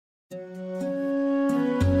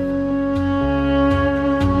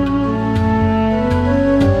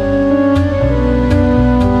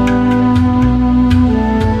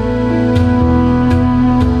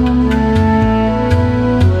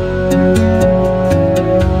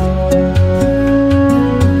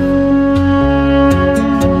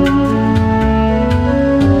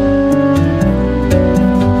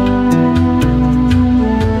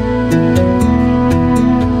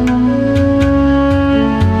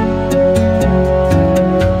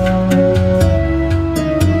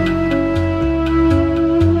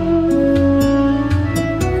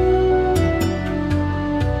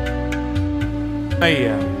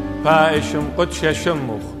فائشم قدش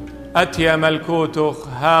شمخ أتيا ملكوتخ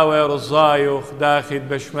هاوي رزايخ داخد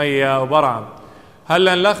بشمية وبرعم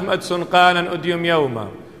هلا لخمت سنقانا أديم يوما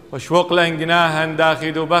وشوق لن جناها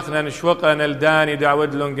داخد وبخنا شوقا الداني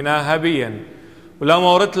دعود لن جناها بيا ولا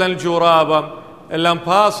مورت لن جرابا إلا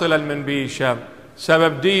مفاصلا من بيشا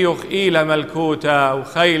سبب ديوخ إلى ملكوتا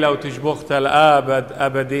وخيلة وتجبخت الآبد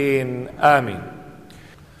أبدين آمين.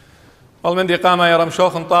 والمن دي قامة يا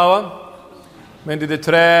رمشوخ طاوة من دي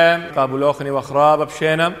ترام قابلوخني وخراب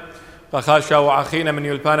بشينا فخاشا وعخينا من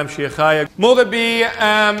يلبانا مشيخايا مغبي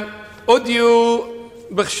أديو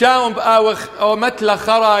بخشاهم بآوخ أو متل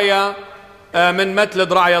خرايا من متل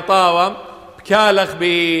درعيا طاوة بكالخ ب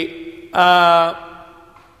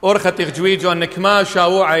أرختي جويجو النكماشا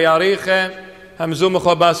وعي ريخه همزوم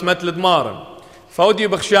خباس متل دمار فأديو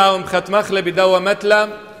بخشاهم بخت مخلة بدوا متل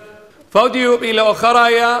فأديو إلى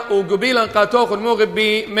أخرايا وقبيلا قاتوخ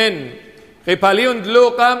المغبي من قيباليون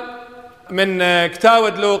دلوقا من كتاوة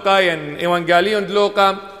دلوقا يعني إيوانجاليون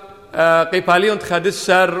دلوقا قيباليون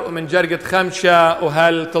تخدسر ومن جرقة خمشة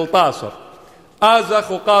وهل تلطاصر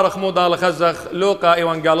آزخ وقارخ موضة لخزخ لوقا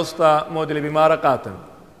إيوانجالستا مودلي بمارة قاتم.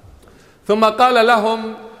 ثم قال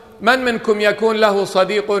لهم من منكم يكون له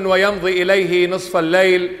صديق ويمضي إليه نصف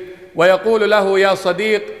الليل ويقول له يا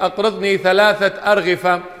صديق أقرضني 3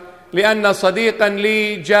 أرغفة لأن صديقا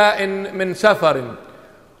لي جاء من سفر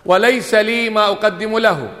وليس لي ما أقدم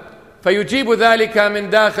له فيجيب ذلك من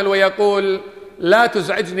داخل ويقول لا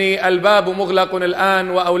تزعجني الباب مغلق الآن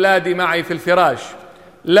وأولادي معي في الفراش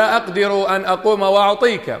لا أقدر أن أقوم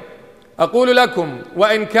وأعطيك. أقول لكم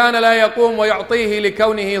وإن كان لا يقوم ويعطيه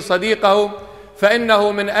لكونه صديقه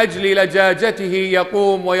فإنه من أجل لجاجته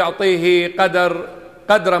يقوم ويعطيه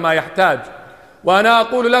قدر ما يحتاج. وأنا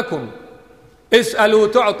أقول لكم اسألوا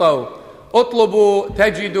تعطوا اطلبوا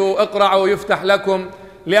تجدوا اقرعوا يفتح لكم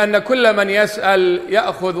لأن كل من يسأل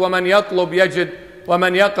يأخذ ومن يطلب يجد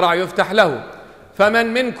ومن يقرع يفتح له.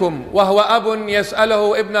 فمن منكم وهو أب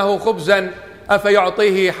يسأله ابنه خبزا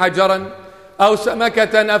أفيعطيه حجرا أو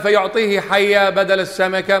سمكة أفيعطيه حية بدل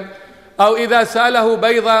السمكة أو إذا سأله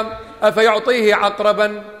بيضا أفيعطيه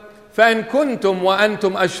عقربا فإن كنتم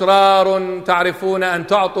وأنتم أشرار تعرفون أن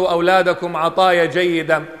تعطوا أولادكم عطايا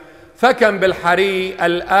جيدة فكم بالحري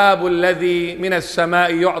الآب الذي من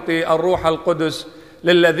السماء يعطي الروح القدس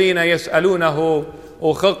للذين يسألونه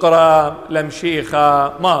وخقرة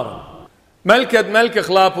لمشيخة مارا. ملك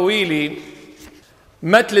خلابويلي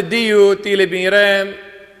مثل الديو تيلي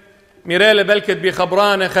ميريل بلكت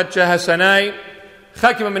بخبرانة خدشها سناي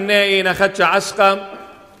خكمة من نائين خدش عسقة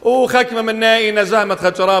وخكمة من نائين زهمة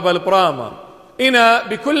خدشرابة البراما إنا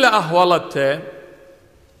بكل أهولته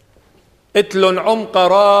اتلن عمق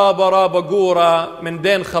راب قورة من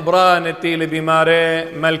دين خبرانة تيلي بماري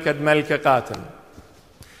ملكة قاتل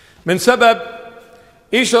من سبب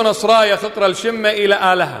إيشو نصرايا خقر الشمة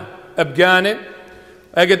إلى آلها أبقاني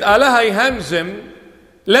أجد آلها يهمزم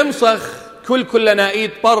لمصخ كل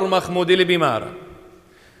نائد برمخ موديلي بمارة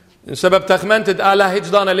من سبب تخمنتد آلها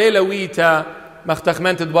هجدان ليلة ويتا مخ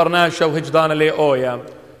تخمنتد برناشة وهجدان لي أويا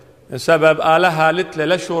من سبب آلها لتل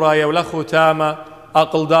لشرايا ولخو تاما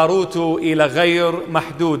أقل داروتو إلى غير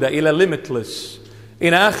محدودة إلى limitless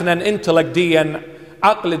إن أخنا انتلك ديا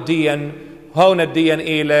عقل ديا هون الديا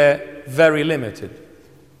إلى very limited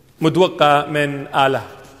مدوقة من آله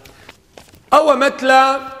أو مثل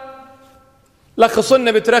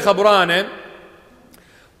لخصنا بتريخ برانة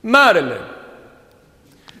مارل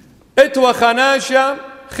اتوى خناشة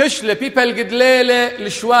خشلة بيبل قدليلة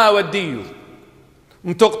لشواوة الديو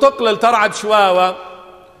متقطق للترعد شواوة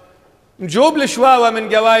نجوب لشواوة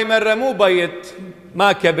من قواي مرة مو بيت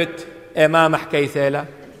ما كبت ما حكي ثيلة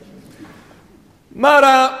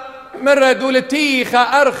مرة دولتيخة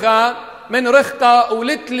أرخى من رخقة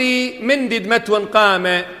ولتلي من ديد متون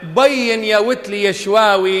قامة بين يا وتلي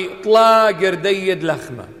يشواوي طلاقر ديد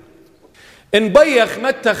لخمة إن بيخ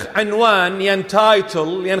متخ عنوان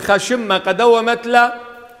ينتايتل ينخشمة قدوة متلا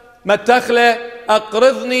متخلة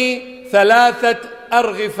أقرضني 3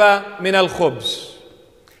 أرغفة من الخبز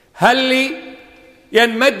هلي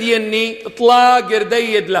ين مديني اطلاق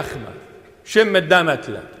رديد لخمة شم الدامت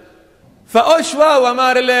له فأشوا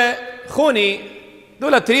ومارله خوني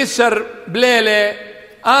دولة تريسر بليلة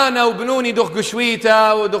أنا وبنوني دخ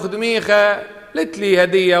قشويتا ودخ دميخة لتلي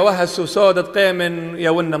هدية وهسو سودة قيمن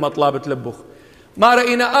يونا مطلابة لبخ ما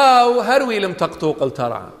رأينا هروي لم تقطوق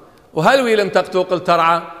الترعى وهلوي لم تقطوق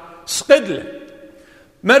الترعى سقدله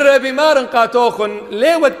مرة بمارن قاتوخن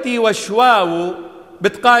ليوتي وشواو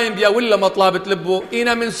بتقايم بيا ولا مطلابة لبو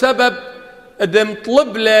إنا من سبب دم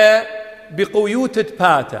طلب له بقيوتة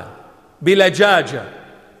باتا بلجاجة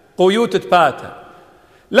قيوتة باتا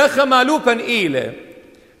لخمالوبا إيله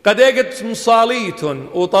قد اجت مصاليت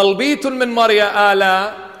وطلبيت من مريا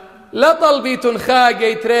آلا لا طلبيت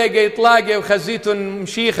خاجي تريجي طلاقي وخزيت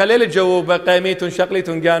مشيخة للجووب قيميت شقليت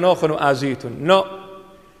جانوخ وآزيت نو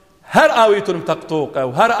هر آويت تقطوقة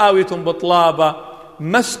وهر آويت بطلابة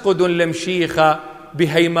مسقد لمشيخة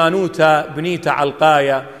بهيمانوتا بنيتا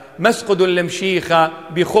علقايا مسقد لمشيخة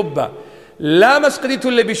بخبة لا مسقديت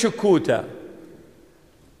اللي بشكوتا.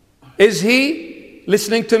 Is he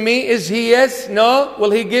listening to me? Is he yes? No?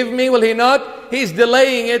 Will he give me? Will he not? He's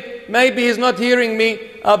delaying it. Maybe he's not hearing me.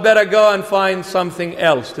 I better go and find something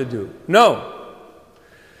else to do. No.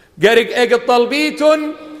 قارق اجت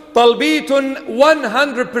طلبيت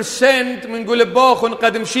 100% من قلبوخ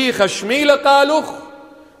قد مشيخة شميلة قالوخ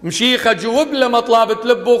مشيخة جوب لمطلابة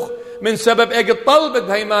لبوخ من سبب اجت طلبت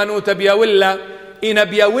بهيمانوتا بياولا إنا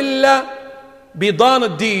بياولا بضان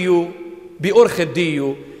الديو بأرخ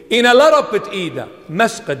الديو إنا لربت إيدا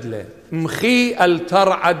مسقد له مخي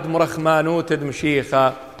الترعد مرخمانوتا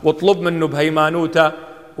مشيخة واطلب منه بهيمانوتا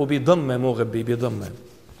وبيضمه مو غبي بيضمه.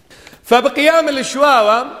 فبقيام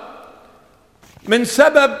الشواوة من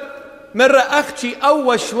سبب مرة أختي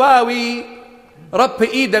أول شواوي رب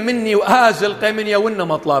إيدا مني وآزل قيمن يونا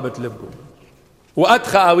مطلابة لبو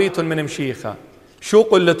وأدخى آويت من مشيخة شو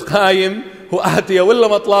قلت قايم وآتي ولا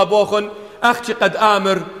مطلابوخن أختي قد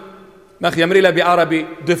آمر مخ يمري له بعربي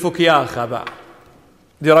دفك يا خبا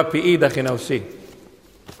دي ربي إيدا خنوسي.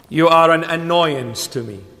 You are an annoyance to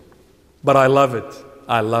me but I love it.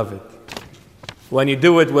 I love it. When you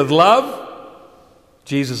do it with love,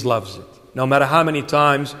 Jesus loves it. No matter how many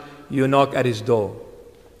times you knock at his door,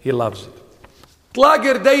 he loves it. طلاق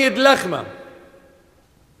رديد لخمة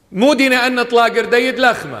مو دينا أن طلاق رديد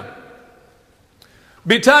لخمة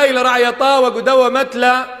بتايل رعي طاوة قدوة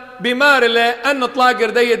متلة بمارلة أن طلاق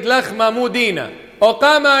رديد لخمة مو دينا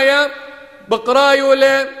وقامايا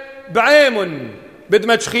بقرايولة بعيم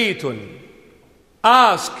بدمشخيت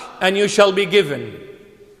ask and you shall be given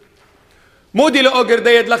مو دي لأقر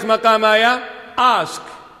ديد لخمة قامايا ask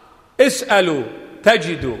اسألوا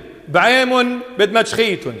تجدوا بعيم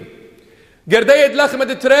بدمشخيت قرديد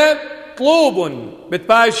لخمة ترى طلوب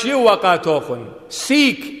بتباشيو وقاتوخن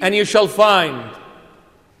seek and you shall find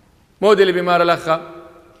مو دي اللي بمار لخا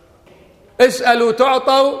اسألوا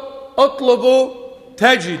تعطوا اطلبوا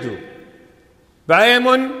تجدوا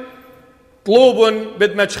بعيم طلوب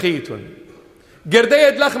بدمشخيت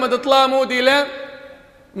قرديد لخمة تطلع مو دي لا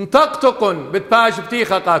متقتقن بتباش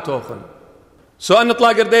بتيخة قاتوخن سواء نطلع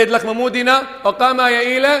قرديد لخمة مو دينا وقاما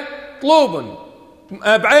يا طلوب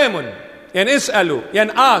بعيم يعني اسألوا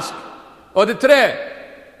يعني ask ودترى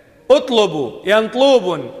اطلبوا يعني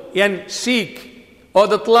طلوب يعني seek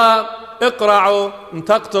ودطلع اقرعوا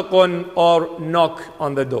متقتقن or knock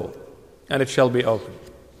on the door and it shall be open.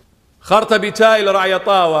 خرطة بتاي لرعي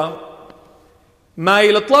طاوة ما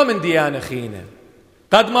يلطلا من ديانة خينا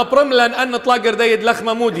قد ما برملن أن نطلع قرديد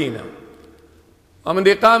لخمة مو دينا ومن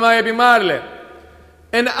دي قاما يبي مارله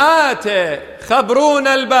إن آتى خبرون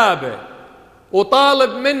الباب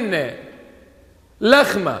وطالب منه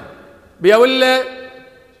لخمة بيولا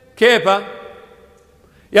كيفة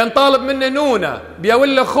ينطالب منه نونة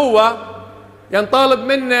بيولا خوة ينطالب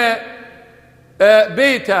منه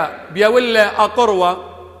بيتا بيولا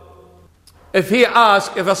أقروة. If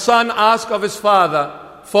a son asks of his father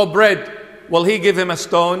for bread, will he give him a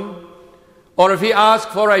stone? Or if he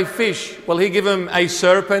asks for a fish, will he give him a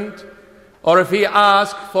serpent? Or if he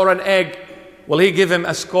asks for an egg, will he give him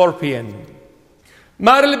a scorpion?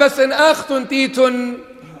 مار بس إن أختن تيتن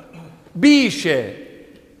بيشة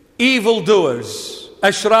evil doers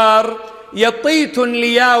أشرار يطيتن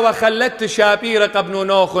ليا وخلت شابيرة قبنو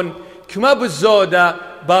نوخن كما بالزودة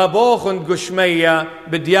بابوخن قشمية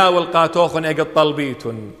بدياول قاتوخن اجد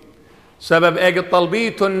طلبيتن سبب اجد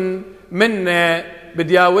طلبيتن منه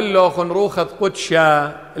بدياول لوخن روخة قدشة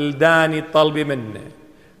الداني الطلبي منه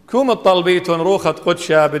كوم الطلبيتن روخة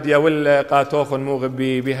قدشة بدياول قاتوخن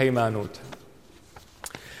موغبي بهيمانوت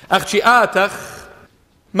أختي آتخ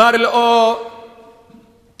مار الأو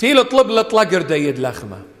تيل طلب لطلقر ديد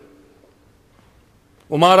لخمة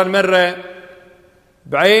ومارا المرة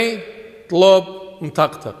بعي طلب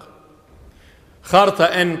مطقطق خرطة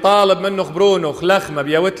إن طالب منه خبرونه خلخمة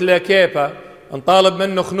بيوتله كيبة، إن طالب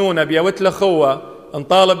منه خنونة بيوتله خوة، إن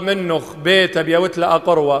طالب منه بيته بيوتله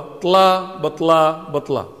أقروة، طلا بطلا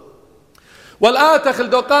بطلا. والآتخ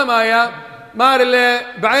الدوقاما يا مارلي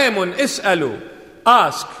بعيمون اسألوا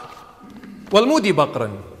ask والمودي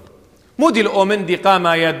بقرن مودي الأومن دي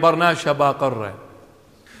قاما يد برناشا باقرة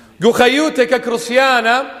جو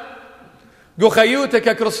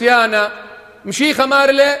خيوتك كرسيانا مشيخة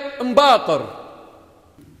مارلي مباقر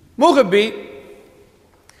مغبي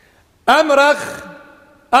أمرخ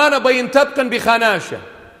أنا بينتبقن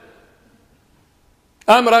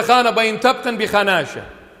بخناشة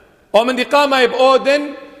ومن دي قامة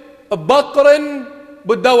يبقودن بقرن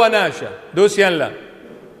بالدواناشة دوس يلا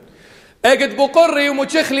اجد بقري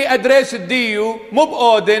ومتشخلي أدريس الديو مو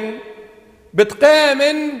بقودن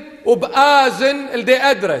بتقامن وبآزن الدي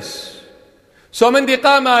أدرس من دي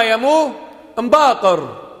قامة يمو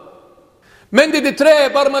مباقر من دي تري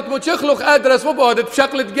برمت متشخلخ أدرس مو بقودت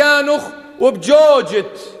بشكل جانخ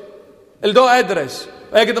وبجوجت الدو أدرس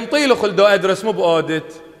اجد مطيلخ الدو أدرس مو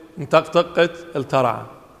بقودت مطقطقت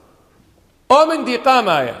الترعة ومن دي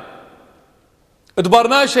قامايا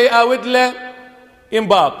ادبرنا شيء آود له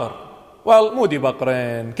ينباقر والمودي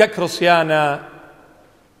بقرن ككرسيانا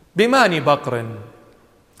بماني بقرن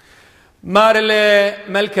مارلي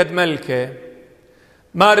ملكة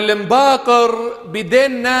مارلي مباقر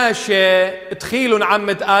بدين ناشي تخيل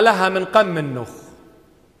عمد آلها من قم النخ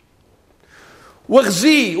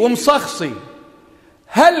وغزي ومصخصي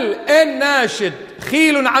هل ان ناشد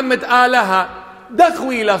خيل عمد آلها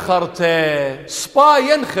دخوي لخرته سبا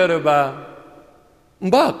ينخربه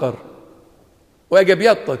مباقر واجب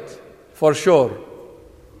يطت فور شور.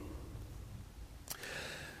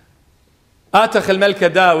 آتخ الملكة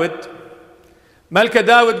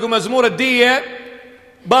داود قو مزمور الدية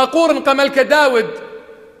باقور نقى ملكة داود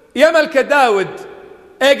يا ملكة داود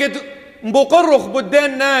اجد مبقرخ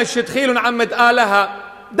بدين ناشد خيل عمد آلها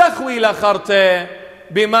دخوي لخرته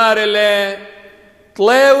بمارلي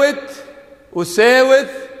طليوت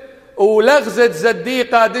وساوث ولغزت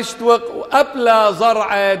زديقة دشتوق وأبلى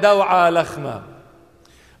زرعة دوعة لخمة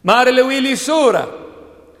مارلي ويلي سورة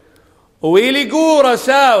ويلي قورة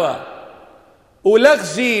ساوة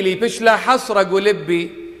ولغزي لي بشلا حسرق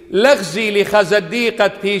ولبي لغزي لي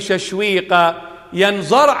خزديقة بيش شويقة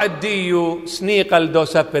ينزرع الديو سنيقة لدو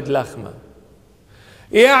سبد لخمة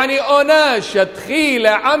يعني أناشة تخيلة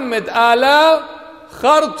عمد آلا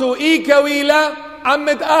خرطو إيكا ويلا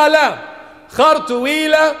عمد آلا خرطو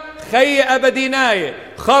ويلا خي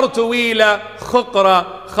أبديناية خرطو ويلا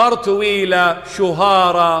خقرة خرطو ويلا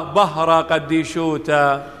شهارة بهرة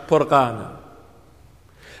قديشوتا برقانة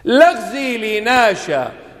لغزي لي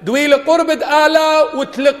ناشا دويل قربة آلا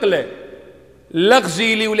وتلقله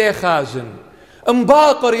لغزي لي ولي خازن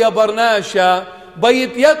مباقر يا برناشا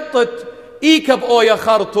بيت يطت إيكب أويا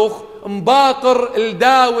خرطخ مباقر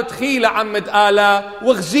الداوت خيلة عمد آلا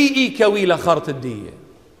وغزي إيكا ويلا خرط الدية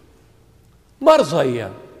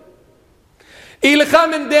مرزية إلى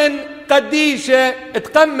خامن دين قديشة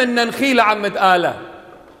تقمن نخيلة عمد آلا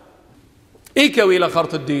إيكا ويلا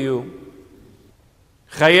خرط الديو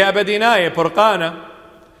خيا بديناية برقانة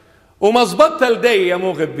ومزبطة الدية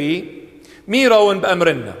مغبي ميرون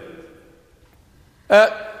بأمرنا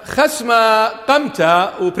خسمة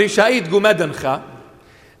قمتا وبريشايد قمدنخا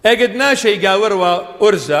اجد ناشي يقاوروا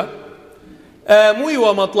أرزة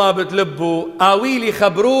مويوة مطلابة لبو آويلي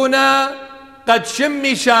خبرونا قد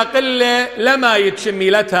شمي شاقلة لما يتشمي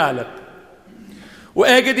لا تالق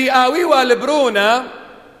واجدي آوي والبرونا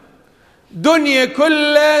دنيا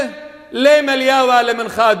كله لي ملياوة لمن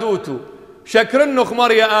خادوتو شكرنو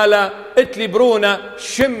خمر يا آلا اتلي برونا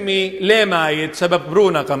شمي لي مايت سبب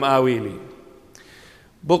برونا قم آويلي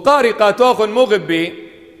بقاري قاتوخن مغبي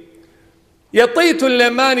يطيتو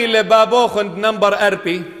اللماني لبابوخن نمبر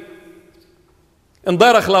أربي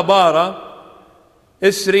انضرخ لبارة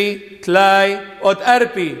اسري تلاي اوت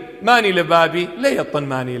أربي ماني لبابي لا يطن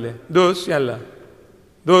ماني له دوس يلا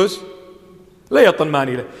دوس لا يطن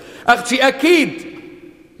ماني له أختي أكيد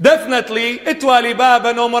دفنتلي اتوالي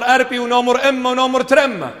بابا نومر أربي ونومر أمه ونومر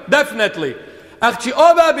ترمه دفنتلي أختي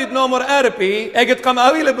أو بابي نومر أربي اجد قم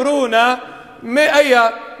أوي لبرونا ما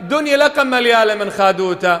أي دنيا لقم مليالة من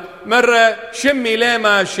خادوتا مرة شمي لا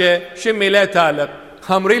ماشي شمي لا تالق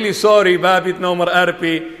همري لي سوري بابي نومر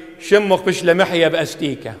أربي شمخ بش لمحية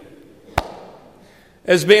بأستيكا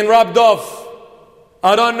It's been rubbed off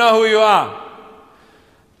I don't know who you are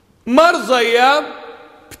مرزية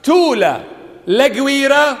بتولة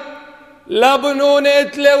لقويرة لا بنون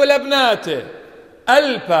إتلة ولا بناته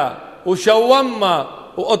ألبا وشومة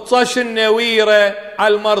وقطش النويرة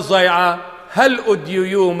على المرزيعة هل أديو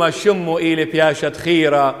يوم شمو إلي بياشة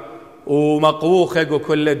خيرة ومقوخك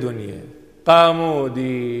وكل الدنيا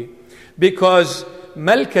قامودي because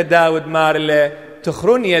ملكة داود مارلة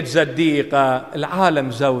تخرنية صديقة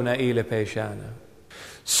العالم زونا إلي بيشانا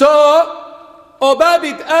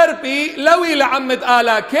وبابي تقربي لوي لعمد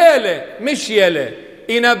آلا كيلة مش يلي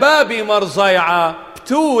إنا بابي مرزيعة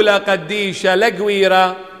بتولة قديشة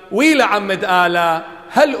لقويرة ويلا عمد آلا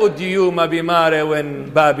هل أديوما بماري وين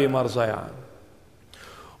بابي مرزيعة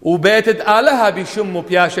وبيتت آلها بشمو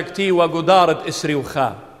بياشكتي وقدارة إسري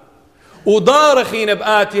وخا ودارخين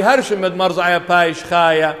بآتي هرشمد مرزعة بايش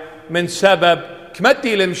خايا من سبب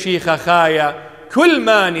كمتي لمشيخة خايا كل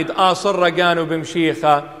ما ند آصر رقانو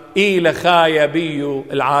بمشيخة إيل خايا بيو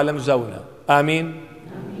العالم زونا آمين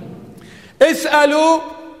اسألوا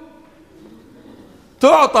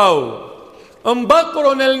تعطوا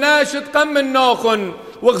انبقرن الناشد قم النوخن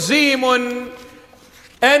وغزيم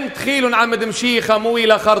ان تخيل عمد مشيخة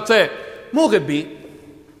مويلة خرطة مو غبي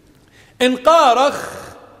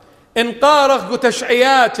انقارخ قو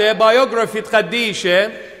تشعياته بايوغرافي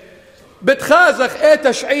تقديشه بتخازخ ايه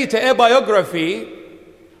تشعيته ايه بايوغرافي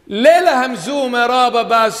ليلة همزومة رابة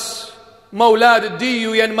بس مولاد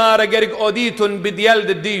الديو ينمار قرق اوديتون بديالد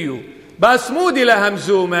الديو بس مودي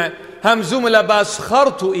لهمزومة همزومة لباس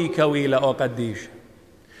خرطو ايكويلة او قديش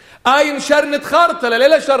اين شرنت خرطة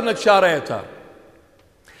ليلة شرنت شاريتا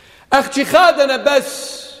اختي خادنا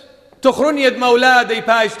بس تخرن يد مولادي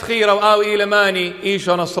بايش تخيرة وآو إيلماني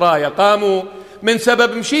إيشو نصرايا قاموا من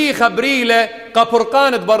سبب مشيخة بريلة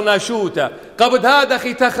قبرقانة برناشوتة قبض هذا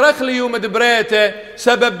خي تخرخ لي يوم دبريته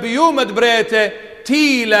سبب بيوم دبريته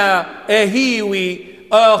تيلا اهيوي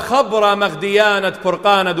خبرة مغديانة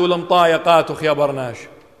برقانة دول مطايقات وخيا برناش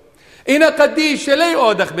إنا قديش لي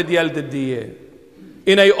أودخ بديالد الدية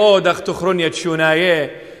إنا يأودخ تخرن يد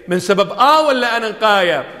شونايه من سبب ولا أنا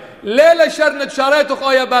نقايا ليلة شرنت شاريتخ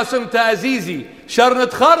يا باسمت عزيزي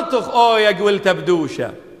شرنت خرطخ يا قولت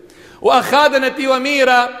بدوشة وأخادنتي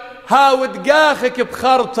وميرة هاود قاخك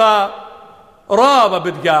بخرطة رابة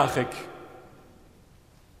بدقاخك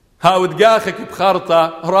هاود قاخك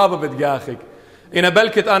بخرطة رابة بدقاخك إنا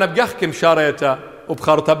بلكت أنا بقاخكم شاريته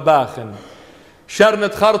وبخرطة باخن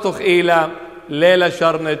شرنت خرطخ إلى ليلة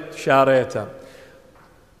شرنت شاريته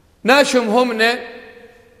ناشم همنا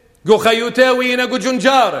قو خيوتاوينا قو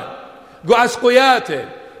جنجارة قو عسقياته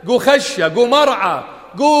قو خشة قو مرعى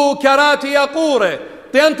قو كراتي يقورة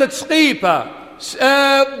طيانة تسقيبة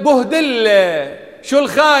بهدلة شو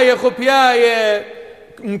الخايخ وبياية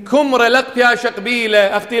مكمرة لق بياشة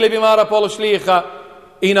قبيلة أختيلة بمارة بول شليخة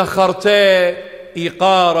إنا خرتي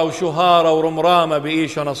إيقارة وشهارة ورمرامة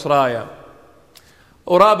بإيشة نصرايا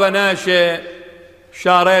ورابة ناشة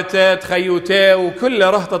شاريته تخيوته وكل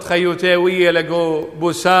رهطة تخيوته ويا لقو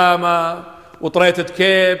بسامة وطريتة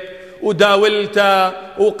كيب وداولته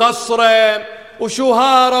وقصره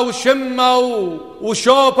وشهارة وشمة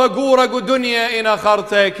وشوبة قورة ودنيا إنا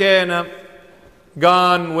خرته كينا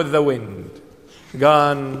gone with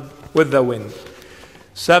the wind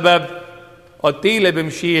سبب قتيلة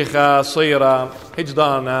بمشيخة صيرة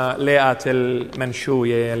هجدانا ليئة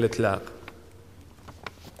المنشوية الاتلاق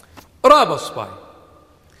رابا صباي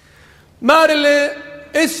مار اللي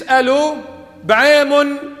اسألوا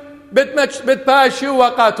بعيم بتباشي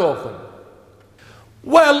وقاتوخن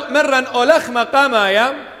مرن أولخما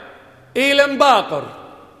قامايا إلى مباقر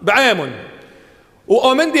بعيم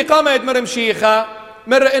وأمندي قاما يدمر مشيخة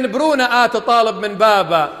مر إن برونا طالب من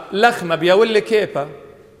بابا لخمة بيول كيفا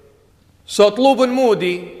صطلوب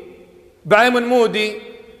مودي بعيم مودي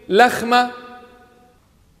لخمة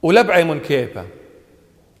ولبعيم كيفا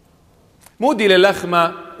مودي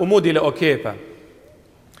للخمة ومودي لأوكيفا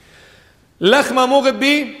لخمة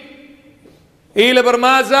مغبي إلى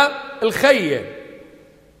برمازة الخية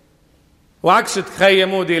وعكست خية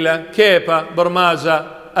مودي لكيفا برمازة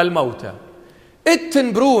الموتى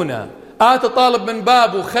اتنبرونا طالب من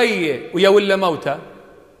بابه خية ويول موتى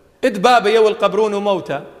بابا يول قبرونه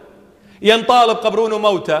موتى ينطالب قبرونه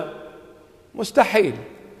موتى مستحيل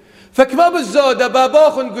فكما بالزودة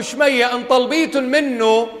باباخن قشمية ان طلبيت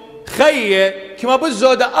منه خية كما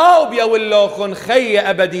بالزودة أو بيولوخن خية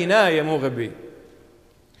أبديناية مغبي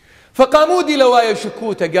فقامودي لوايا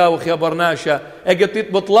شكوتة قاوخ يا برناشة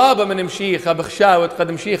اقطيت بطلابة من مشيخة بخشاوة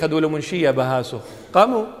قد مشيخة دولو منشية بهاسو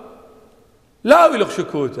قاموا لا ويلخ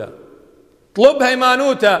شكوتة طلبها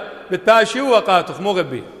ايمانوتة بتباشي وقاتخ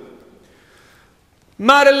مغبي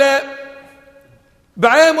مارلة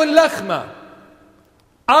بعيم لخمة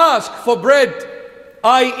ask for bread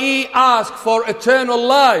i.e. ask for eternal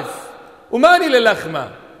life وماني للخمة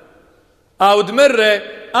أو دمرة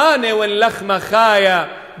أنا واللخمة خايا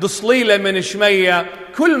ضصليلة من شمية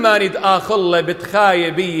كل ما ند آخله بتخاية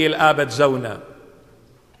بي الآبد زونا.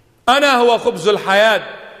 أنا هو خبز الحياة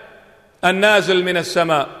النازل من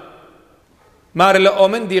السماء. مار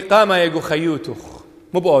لأومن دي قامة يقو خيوتخ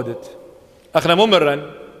مبعودت أخنا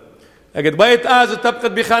ممرا أجد بيت آزت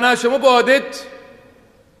تبقد بخناشة مبعودت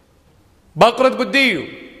بقرة بديو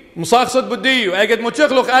مصاخصة بديو أجد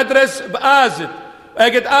متشخلخ أدرس بآزت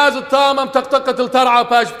أجد آزت طامم تقطقة الترعة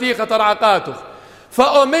باش بتيخة ترعقاتخ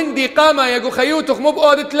فأومن دي قامة يقو خيوتخ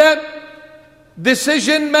مبعودت لن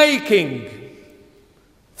decision making.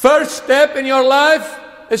 First step in your life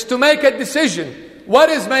is to make a decision. What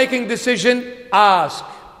is making decision? Ask.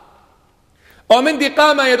 ومن دي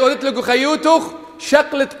قامة يدقلت لكو خيوتخ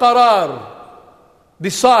شقلة قرار.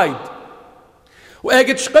 Decide.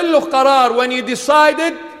 وأجد شقلخ قرار when you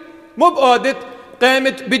decided مو بقودت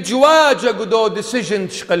قامت بجواجة قدو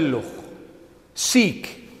decision شقلخ. Seek.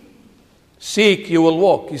 Seek you will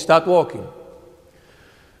walk. You start walking.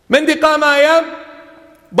 من دي قامة يا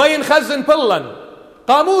بين خزن بلن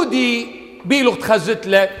قامودي بيلغ تخزت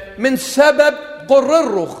له من سبب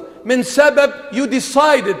قررخ من سبب you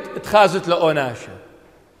decided تخازت له أوناشا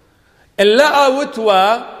اللقا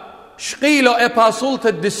وتوا شقيلو إباسولت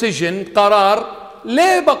الديسيجن قرار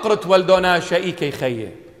ليه بقرت والدوناشا إيكي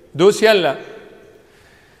خيه دوس يلا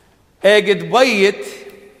اجد بيت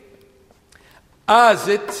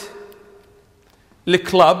آزت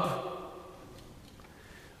الكلاب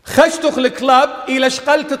خشتخ الكلاب إلى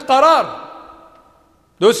شقلت قرار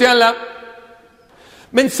دوس يلا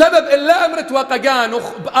من سبب إلا أمرت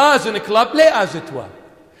وقجانخ بآزن كلاب ليه آزتوا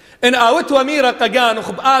إن آوتوا ميرا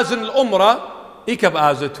قجانخ بآزن الأمرة إيكا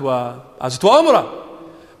بآزتوا أمرة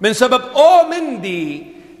من سبب أو من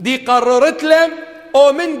دي قررت لهم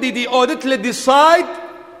أو من دي أودت لي ديسايد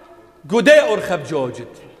قدي أرخب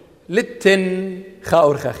جوجت لتن خا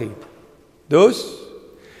أرخخيب دوس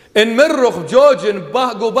إن مرخ جوجن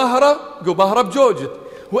جو بهرة بجوجت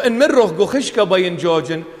وإن مرخ جو خشكة بين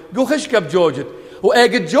جوجن جو خشكة بجوجت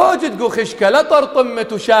وأجد جوجت جو خشكة لا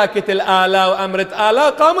ترطمت وشاكت الآلا وأمرت آلا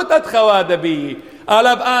قامت أتخواد بي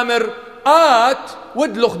آلا بآمر آت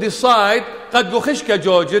ودلخ ديسايد قد جو خشكة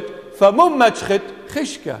جوجت فممتشخت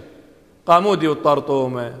خشكة قامودي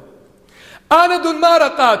والطرطومة أنا دون ما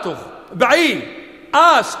رقاتخ بعيد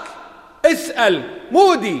ask اسأل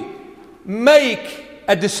مودي make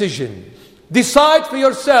a decision decide for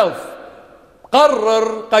yourself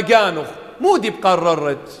قرر قجانخ مودي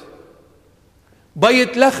بقررت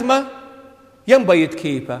بيت لخمة ين بيت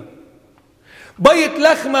كيبة بيت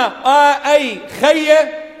لخمة أي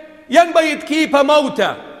خية ين بيت كيبة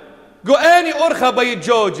موتى قو أني أرخى بيت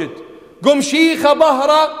جوجت قم شيخة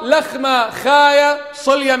بهرة لخمة خاية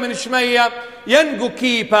صلية من شمية ينقو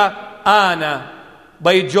كيبة أنا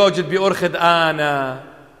بيت جوجت بأرخد أنا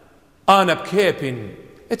بكيبين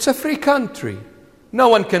It's a free country no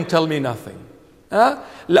one can tell me nothing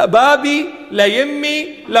لا بابي لا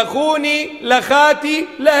يمي لا خوني لا خاتي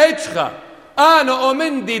لا هجخة أنا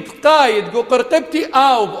أمندي تقايد قو قرقبتي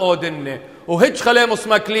أو بأودني وهجخة لي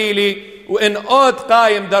مصمكليلي وإن أود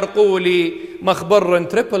قايم درقولي مخبر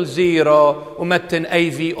 000 ومتن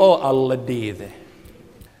AVO الله الديذة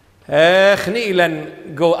خنيلا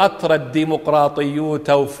قو أطر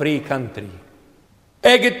الديمقراطيوتا وفري كانتري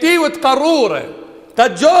اجتي وتقرورة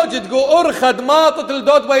قد جوجت قو أرخد ماطت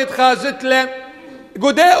الدود بيت خازت له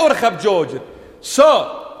قو دي أرخب جوجت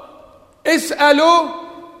اسألوا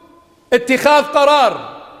اتخاذ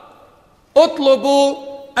قرار اطلبوا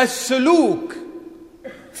السلوك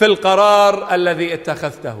في القرار الذي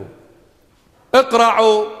اتخذته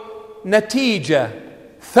اقرأوا نتيجة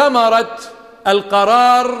ثمرة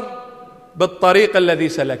القرار بالطريق الذي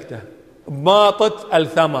سلكته ماطت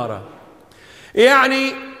الثمرة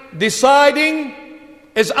يعني deciding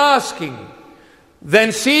is asking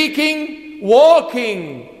then seeking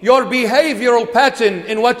walking your behavioral pattern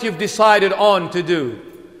in what you've decided on to do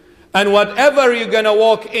and whatever you're going to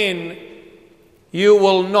walk in you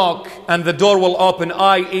will knock and the door will open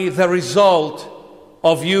i.e. the result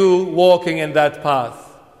of you walking in that path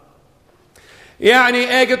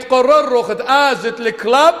يعني اجد قرر رخد آزت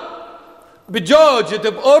الكلاب بجوجت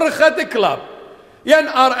بأرخد كلاب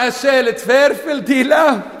ينقر أسالة فيرفل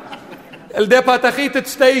ديلا الديباتاخيت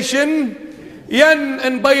ستيشن ين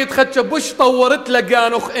انبيت خدش بوش طورت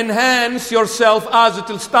لقانوخ enhance yourself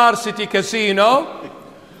آزت الستار سيتي كاسينو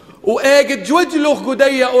واجد جوجلوخ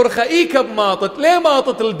قدية أرخا إيكا بماطت ليه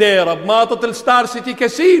ماطت الديرة بماطت الستار سيتي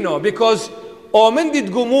كاسينو because ومن دي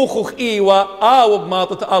تقوموخوخ إيوة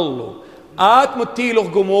بماطت الله متيلوخ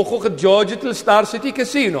قوموخوخ جوجت الستار سيتي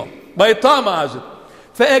كاسينو بيطام آزت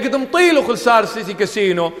فاجد مطيلو خل صار سيتي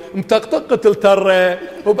كاسينو متقطقة الترة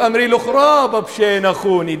وبأمري الأخرى بشين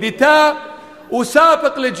أخوني ديتا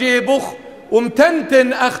وسابق لجيبخ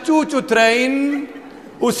ومتنتن أختوتو ترين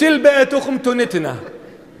وسلبئتو خمتونتنا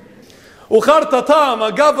وخارطة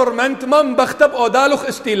طامة government من بختب أودالوخ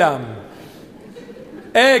استلام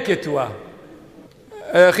اكتوا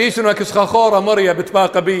خيسنا كسخاخورة مريا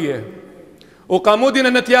بتباقة بيه وقامودنا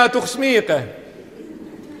نتياتو خسميقة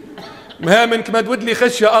مهامنك ما تود لي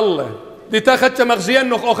خشة الله دي تاخدت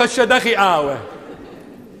مغزينك أو خشة داخي آوة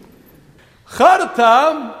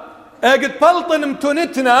خارطة اجد بلطن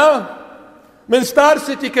متونتنا من ستار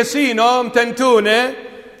سيتي كاسينو متنتونة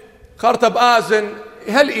خارطة بآزن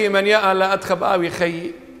هل إيمن يا ألا أدخب آوي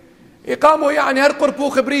خي يقاموا يعني هر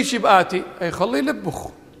قربوخ بريشي بآتي أي خلي لبخ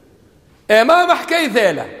ما محكي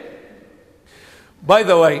ذيلة باي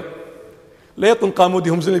ذا واي ليطن قامودي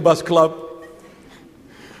هم زلي باس كلاب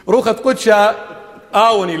روخة قدشة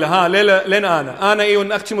آوني لها لين أنا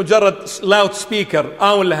إيون أختي مجرد لاود سبيكر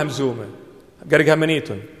آون لها مزومة قرقها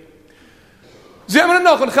منيتون زي من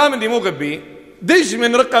النوخن خامن دي مو غبي دج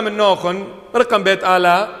من رقم النوخن رقم بيت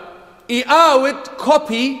آلاء إياوت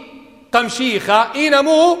كوبي قمشيخة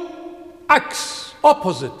إينمو عكس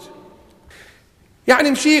opposite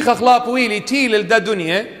يعني مشيخة خلاط ويلي تيل لدا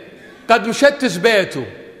دنيا قد مشتز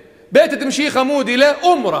بيت مشيخة مودي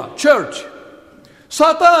له أمرة church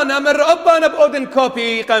ساطانا مر أبانا بأودن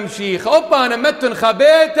كوبي قمشيخة أبانا متن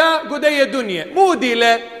خبيتا قدية دنيا مودي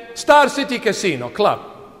له ستار سيتي كاسينو كلاب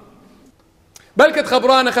بلكت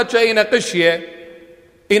خبرانا خدش إينا قشية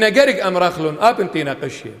إينا قرق أمرخلون أبنتينا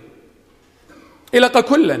قشية إلقى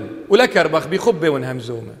كلا ولكربخ بخبه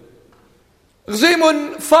ونهمزومه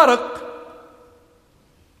غزيمون فرق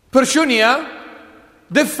برشونيا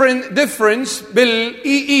difference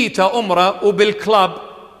بالإيتا أمرة وبالكلاب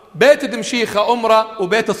بيت دمشيخة أمرة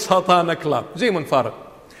وبيت الساطانة كلاب زيمون فرق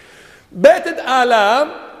بيت آلام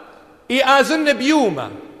إيازن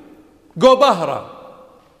بيومة جو بهرة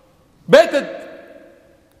بيت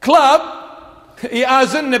كلاب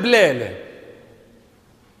إيازن بليلة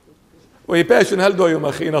ويباشن هل دو يوم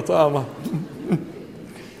أخينا طامة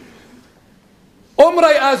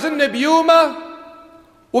أمري آزن بيومة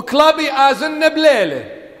وكلابي آزن بليلة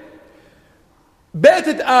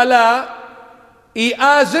بيتت آلاء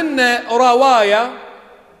آزن رواية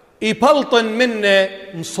يبلطن منه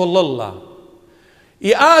مصل الله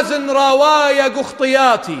آزن رواية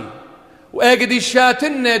قخطياتي وأجد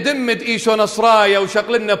الشاتن دمد إيشو نصرايا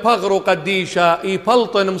وشقلنا بغرو قديشة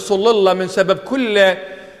يبلطن مصل الله من سبب كل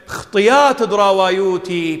خطيات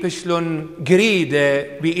دراوايوتي بشلون قريدة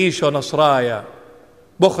بإيشو نصرايا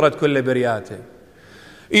بخرة كل برياته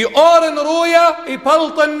يأورن رويا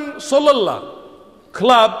يبلطن صل الله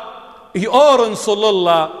كلاب يأورن صل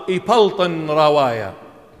الله يبلطن روايا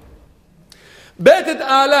بيتت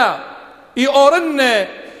آلاء يأورن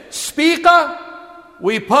سبيقة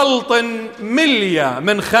ويبلطن مليا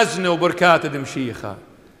من خزنة وبركات دمشيخة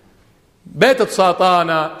بيتت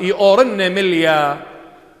ساطانة يأورن مليا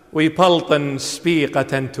ويبلطن سبيقة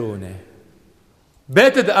تنتونه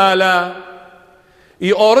بيتت آلاء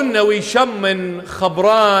يأورن ويشمن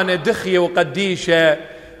خبران دخية وقديشة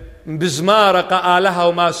بزمارة آلها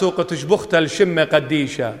وماسوقة تشبخت الشمة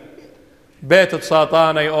قديشة بيت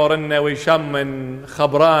ساطانة يأورن ويشمن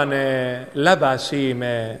خبران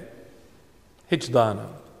لباسيمة هجدانة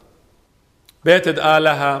بيت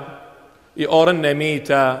آلها يأورن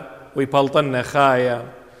ميتة ويبلطن خايا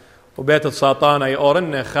وبيت ساطانة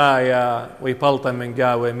يأورن خايا ويبلطن من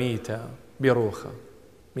قاوة ميتة بروخة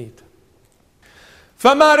ميتة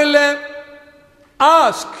فمارلي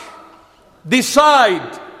ask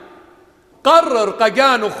decide قرر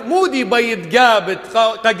قجانخ مودي بيد جابت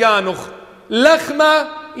قجانخ لخمة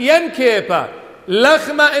ينكيبا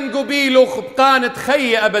لخمة إن قبيلخ بقانت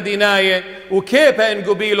خي أبديناية وكيبا إن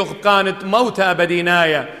قبيلخ بقانت موت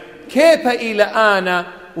أبديناية كيبا إلى أنا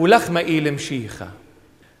ولخمة إلى مشيخة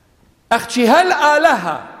أختي هل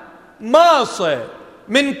آلها ماصة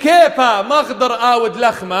من كيبا مقدر آود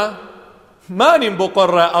لخمة ماني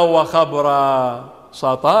بقرة أو خبرة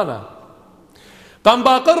ساطانة قم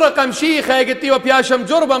باقرة قم شيخة يقتي وبياشم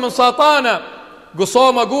جربة من ساطانة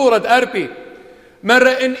قصومة قورد أربي مرة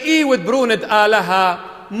إن إيود بروند آلها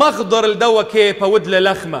مقدر الدوا كيبا ودل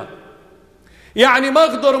لخمة يعني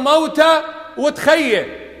مقدر موتة وتخيل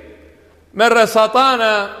مرة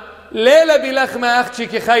ساطانة ليلة بلخمة أختي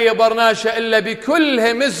كي خي برناشة إلا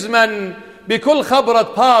بكلها مزمن بكل خبرة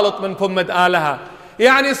بالط من فمد آلها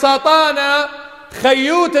يعني ساطانة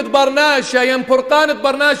خيوتة برناشة ينبرقانة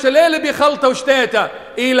برناشة ليلة بخلطة وشتيتة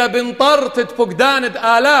إلى بنطرتة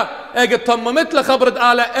فقدانة آلاء اجد طممت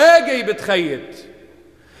لخبرة آلاء اجي بتخيت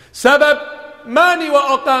سبب ماني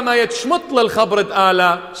وأقام يتشمط للخبرد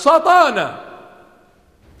آلا سطانة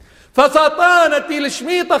فسطانتي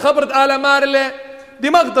لشميطة خبرد آلا مارلة دي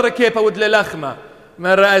مقدر كيفا ود للخمة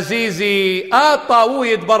مرة عزيزي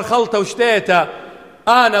طاوية برخلطة وشتيتا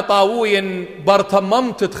أنا طاوين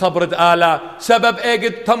برتممت تخبرد آلا سبب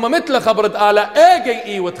اجد تممت لخبرد آلا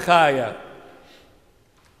اجي وتخايا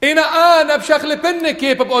أنا بشكل بن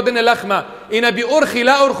كيف بأودن لخمة إنا بأرخي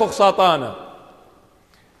لا أرخخ ساطانة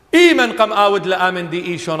إيمن قم آود لآمن دي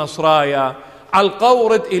إيشو نصرايا على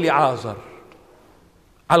القورد إلي عازر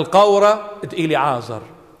على القورة إلي عازر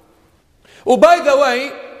وباي ذا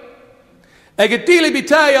واي أجدتي لي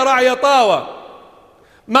بتايا راعي طاوة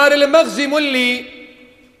مار المغزي ملي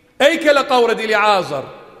أيكل قورد إلي عازر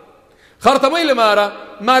خرطمي لمارا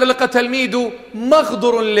مار لقتل ميدو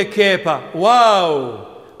مغدر لكيبا واو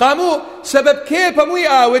قاموا سبب كيبا مو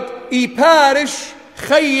يعاود يبارش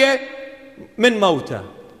خيه من موته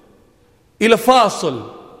إلى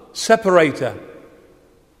فاصل separator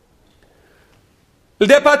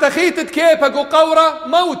لدي باتخيتت كيبا قو قورة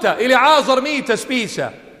موته إلى عازر ميته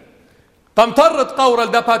سبيسة قام طرت قورة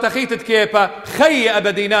لدي باتخيتت كيبا خي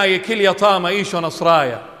أبديناي كل يطامة إيشو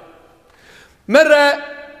نصرايا مرة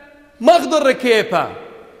مغدر كيبا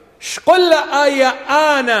شقل آية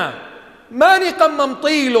أنا ماني قمم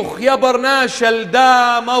طيلخ يا برناشل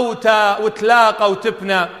دا موتا وتلاقى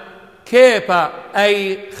وتبنى كيبا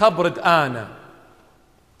أي خبرد أنا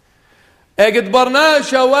أجد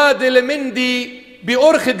برناشا وادل مندي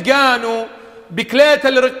بأرخد جانو بكلات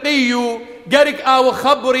الرقيو جرك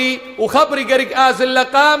وخبري جرك آزل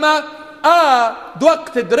لقامة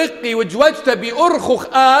دوقت درقي وجوجت بأرخخ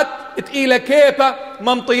تقيل كيبا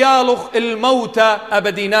ممطيالخ الموتى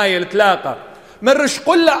أبديناي التلاقى مرش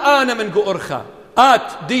قل أنا من جو أرخا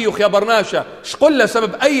ديوخ يا برناشا شقل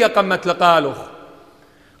سبب أي قمة لقالخ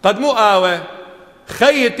قد مو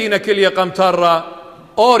خيتينا كل يقم ترى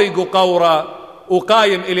أوريقو قورة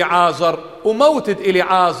وقايم إلي عازر وموتد إلي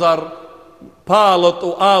عازر بالط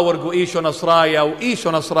وآور قو إيشو نصرايا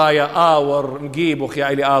وإيشو نصرايا آور نجيبو خيا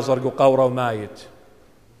إلي عازر قو قورة ومايت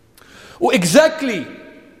وإكزاكتلي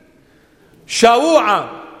شاوعة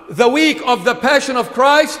the week of the passion of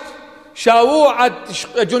Christ شاوعة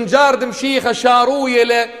جنجار دمشيخة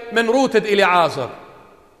شاروية من روتد إلي عازر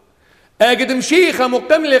أجد مشيخة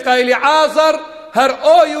مقملقة إلي عازر هر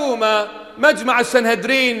يوما مجمع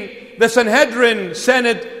السنهدرين the Sanhedrin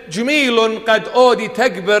سند جميل قد أودي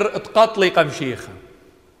تكبر تقطلي قمشيخة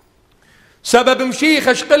سبب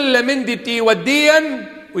مشيخة شقلة من دي وديا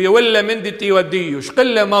ويولى من دي وديو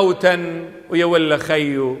شقلة موتا ويولى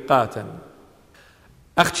خيو قاتا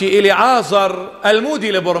أختي إلي عازر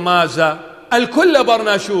المودي لبرمازة الكل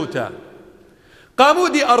برناشوتا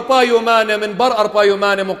قامودي أربا يومانة من بر أربا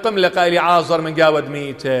يومانة مقملقة إلي عازر من قاود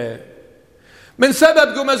ميته من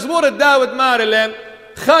سبب جو مزمور الداود مارلم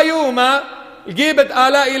خايومة جيبت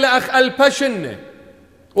آلاء إلى أخ الباشن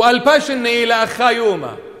والباشن إلى أخ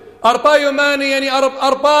خايومة أربا يومانة يعني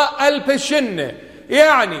أربا الباشن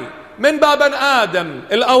يعني من بابن آدم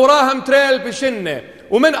الأوراهم تري الباشن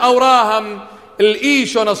ومن أوراهم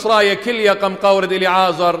الإيشو نصرايا كل يقم قورد إلي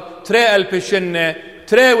عازر تري الباشن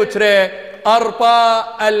تري وتري أربا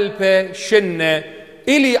الباشن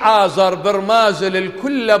إلي عازر برمازل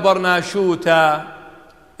الكل برناشوتا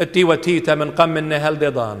التيوتيتا من قم النهل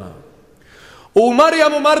ديضانا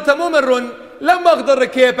ومريم ومرتا ممرن لما أقدر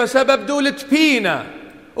كيف سبب دولة بينا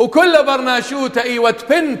وكل برناشوتا إيوت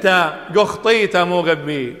بنتا جو خطيتا مو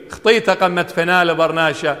غبي خطيتا قمت فنال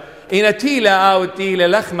برناشا إن تيلا أو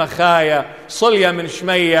تيلا لخمة خايا صلية من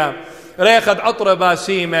شمية ريخد عطرة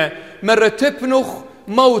باسيمة مرة تبنخ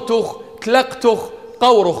موتخ تلقتخ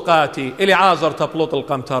قورخ قاتي إلي عازر تبلط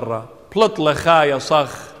القمترة بلط لخايا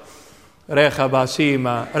صخ ريخة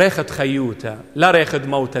باسيمة ريخة خيوتة لا ريخة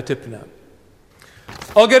موتة تبنى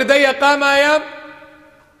أقردية قامايا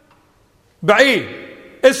بعيد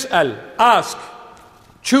اسأل ask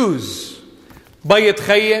choose بيت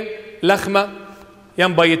خيه لخمة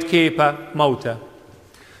يم بيت كيبة موتة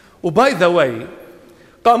وباي ذا واي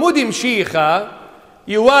قامودي مشيخة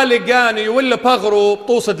يوالي قان يولي بغرو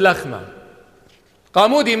بطوصد لخمة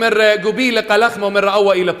قامودي مرة قبيلة قلخمة ومرة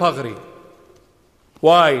أوى إلى بغري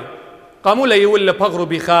واي قاموا لا يولي بغرو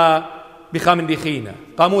بخا من دخينة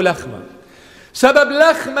قاموا لخمة سبب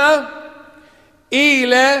لخمة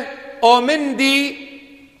إلى أو مندي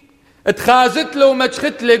اتخازت له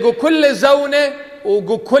ومجخت له وكل زونة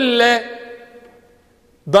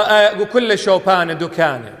وكل شوبانة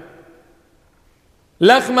دكانة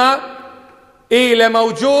لخمة إلى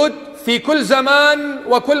موجود في كل زمان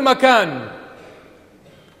وكل مكان.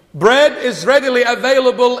 Bread is readily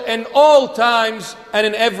available in all times and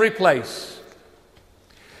in every place.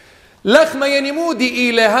 لخمة ينمو دي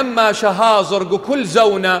إلى هما شهازر جو كل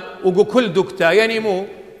زونة وجو كل دكتا ينمو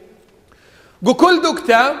جو كل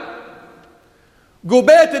دكتا جو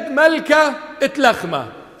بيت ملكة اتلخمة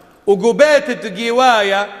وجو بيت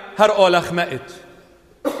جوايا هرقو لخمة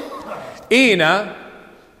إينا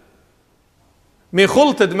مي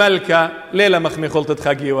خلطة ملكة ليلة مخ مي خلطة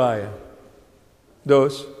خجوايا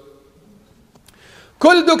دوس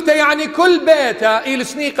كل دكتا يعني كل بيتا إلى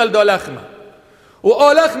سنيقل دو لخمة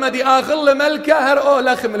وأولخمة دي آخل ملكة هر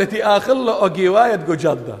أولخمة التي آخل أجواية جو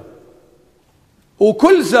جدة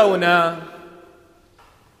وكل زونة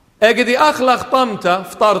أجدي أخلق طمتة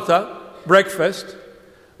فطرتة بريكفاست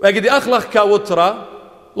وأجدي أخلق كاوترة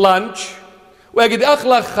لانش وأجدي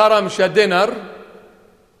أخلق خرمشة دينر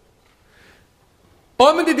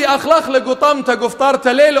ومن دي أخلق لقو طمتة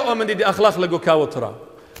قفطرتة ليلة ومن دي أخلق لقو كاوترة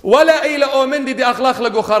ولا إلى ومن دي أخلق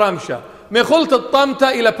لقو خرمشة من خلط الطمتة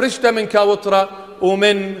إلى برشتة من كاوترة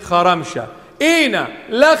ومن خرمشة إينا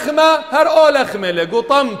لخمة هر أو لخمة لقو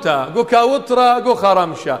طمتة قو كاوترة قو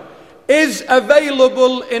خرمشة is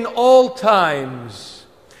available in all times.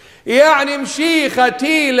 يعني مشيخة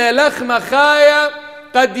تيلة لخمة خاية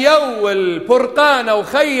قد يول برقانة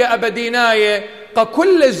وخية أبديناية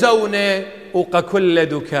ككل زونة وككل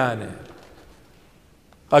دكانة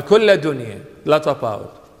ككل دنيا لا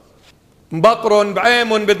تفاوت بقر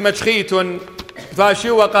بعيم بدمشخيت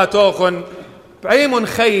فاشي وقاتوخ بعيم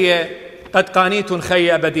خية قد قانيت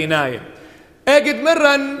خية أبديناية أجد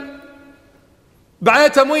مرن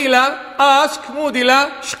بعد تمويلة ask مودلة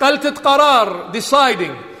شقلت قرار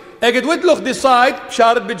deciding أجد ودلخ decide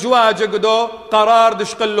شارد بجواجة قدو قرار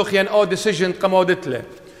دشقلخ ين أو decision قمودت له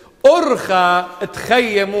أرخى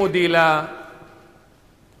تخي مودلة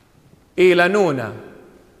إلى نونة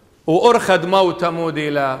وأرخد موت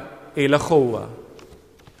مودلة إلى خوة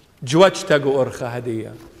جوجتقو أرخى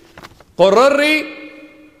هدية قرري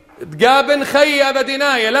تقابن خي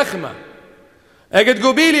أبدناية لخمة أجد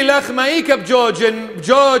قبيلي لخمة إيك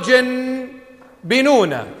بجوجن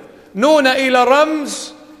بنونة نونة إلى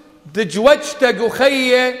رمز دجوجتقو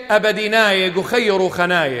خي أبدناية قو خي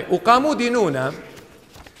روخناية وقاموا دي نونة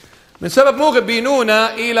من سبب موغب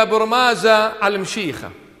بنونة إلى برمازة على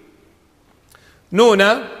المشيخة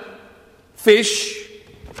نونة fish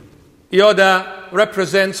يودا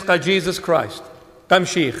represents Jesus Christ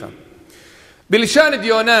قمشيخة بلشان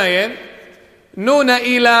ديوناية نونة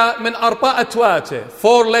إلى من أربعة أتواته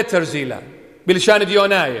 4 letters إلى بلشان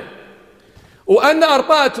ديوناية وأن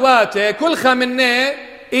أربعة أتواته كل خمنة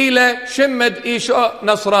إلى شمد إيشو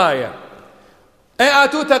نصرايا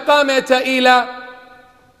أتوتا قامت إلى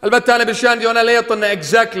البتة أنا بلشان ديونا لا يطلنا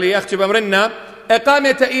exactly أختي بمرنا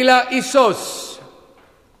قامت إلى إيسوس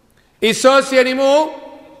يعني مو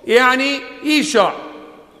يعني إيشع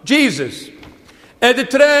Jesus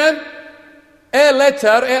إدترين letter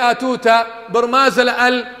أتوتا برمازل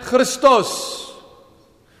الخريستوس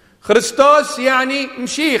خريستوس يعني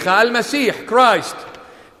مشيخة المسيح كرايست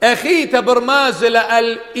أخيت برمازل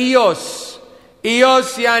الإيوس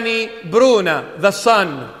إيوس يعني برونا the son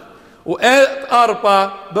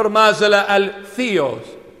وأربا برمازل الثيوس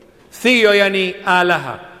ثيو يعني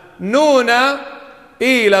آلهة نونا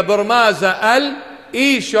إلى برمازة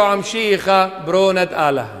الإيشو مشيخة برونة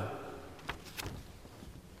آلهة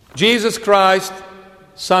Jesus Christ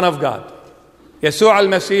Son of God يسوع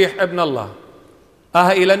المسيح ابن الله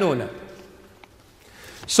إلى نونا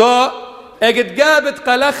أجد قابت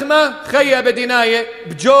قلخمة خيّة بدناية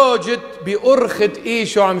بجوجت بأرخد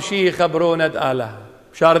إيشو عمشيخة برونة آلهة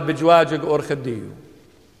شارد بجواجك أرخد ديو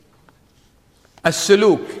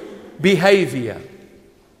السلوك behavior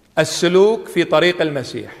السلوك في طريق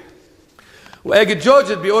المسيح وأجد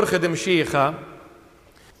جوجت بأرخد مشيخة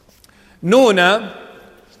نونا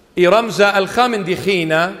يرمز الخامن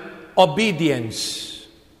دخينة obedience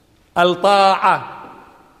الطاعة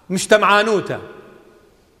مجتمعانوتا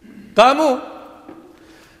قاموا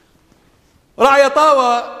رعي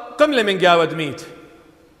طاوة قملة من قاود ميت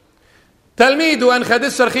تلميذ وأن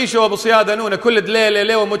خدس رخيشه وبصيادة نونة كل دليلة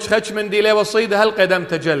ليه ومجخش من دي ليه وصيدة هل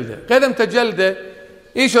قدمت جلدة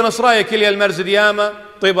إيشو نصرايا كليا المرز دياما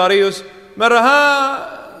طيباريوس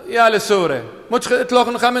مرها يا لسورة مجخ اتلوخ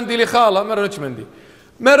نخمن دي لخالة مرة نش من دي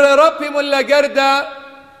مرة ربي ملا قردة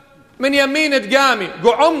من يمين تقامي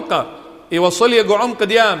قو عمقة يوصل يا قو عمق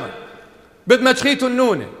دياما بد مجخيتو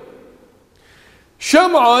النونة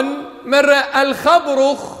شمعن مرة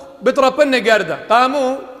الخبرخ بتربنا قردة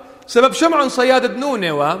قاموا سبب شمعن صيادة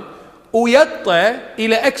نونة ويطى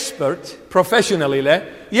إلى اكسبرت بروفيشنال إلى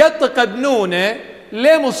يطى قد نونة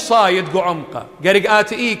ليه الصايد قو عمقة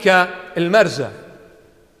قرقات إيكا المرزة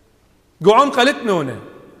قو عمقة لتنونة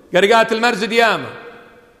قرقات المرزة ديامة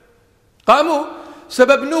قاموا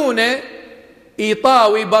سبب نونة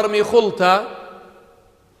إيطاوي برمي خلطة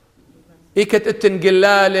إيكت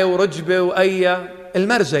اتنقلالة ورجبة وأيا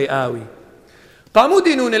المرزي آوي قاموا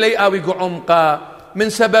دينون لي آوي قعمقا من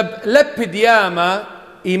سبب لب دياما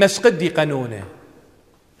يمسقدي قانونه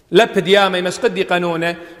لب دياما يمسقدي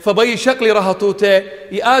قانونه فبي شقلي رهطوته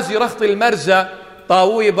يآزي رخط المرزة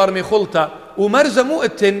طاوي برمي خلطة ومرزة مو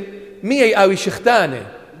اتن مية يآوي شختانه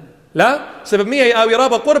لا سبب مية يآوي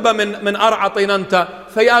رابا قربة من أرعى طينانتا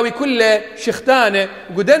فيآوي كل شختانه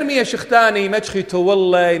قدن مية شختانه يمجخي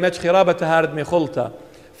تولى يمجخي رابا تهارد مي خلطة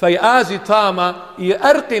فيآزي طاما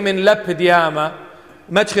يأرقي من لب دياما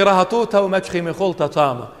مجخي رهطوتا ومجخي مي خلطة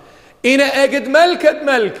طاما إنا أجد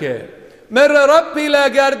ملكة مر ربي لا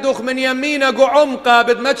قردخ من يمينه قعمقة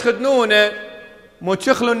بد مجخد نونه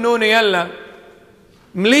متشخلوا النونه يلا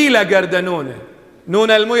مليلة قردنونه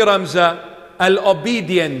نون المي رمزة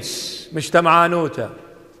الأوبيدينس مش تمعانوتا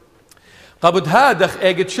قبض هادخ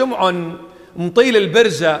اجد شمع مطيل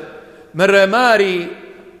البرزة مر ماري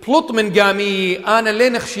بلط من قامي أنا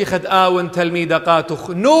لين خشي خد آون تلميذ قاتخ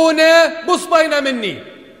نونه بصبينا مني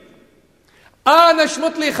أنا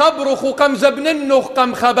شمطلي خبرخ وقم زبننخ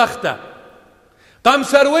قم خبخته قم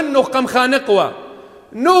سرونخ قم خانقوة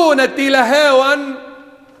نونة لهاوان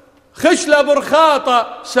خشلة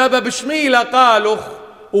برخاطة سبب شميلة قالخ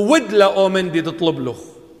وودلة أو مندي تطلب لخ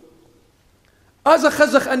أزخ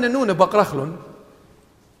خزخ أن نونة بقرخلن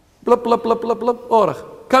بلب بلب بلب بلب بلب أورخ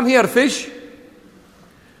كم هير فيش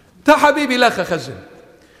تا حبيبي لخ خزن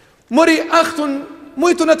مري أختن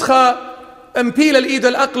مويتو ندخى امبيل الإيد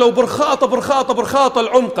الأقلة وبرخاطة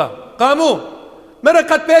العمقة قاموا مرة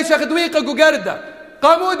قد بيشخ دويقة قردة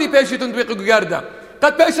قاموا دي بيشي تندويقة قردة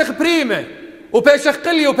قد بيشخ بريمة وبيشخ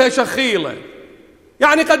قلي وبيشخ خيلة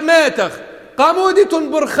يعني قد ماتخ قاموا دي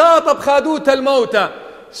تنبرخاطة بخادوت الموتى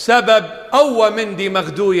سبب أو من دي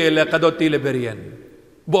مغدوية اللي قدوتي لبريان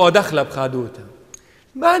بقو دخلة بخادوتها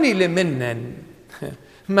ماني لمنن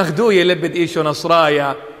مغدوية لبد إيشو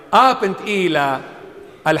نصرايا آبنت إيلا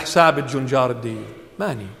الحساب الجنجار دي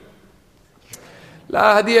ماني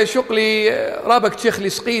لا هدية شقلي رابك تشخلي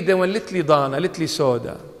سقيدة ولت لي ضانة لت لي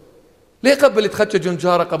سودا ليه قبل تخدش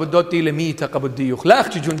جنجارة قبل دوتي لميتة قبل ديوخ لا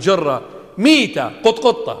أختي جنجرة ميتة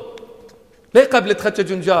قطة ليه قبل تخدش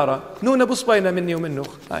جنجارة نونة بصبينا مني ومنه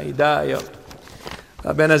هاي داير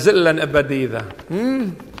بين زلا أبدي ذا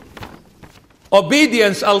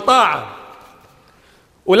obedience الطاعة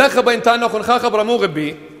ولا خبين تانوخن خبر مو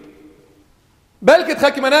غبي بلك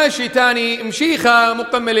تخكي مناشي تاني مشيخة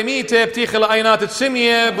مقمل ميتة بتيخل عينات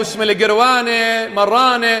السمية بسم القروانة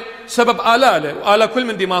مرانة سبب آلالة وآلا كل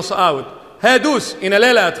من دي ما صاود هادوس إن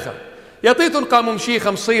ليلة أدخل يطيتن قاموا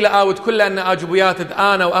مشيخة مصيلة آود كل أن أجبيات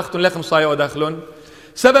أنا وأختن لكم صايو داخلون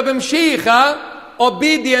سبب مشيخة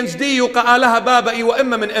obedience دي يقع لها بابا إي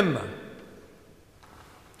وإما من إما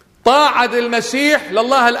طاعة المسيح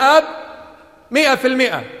لله الآب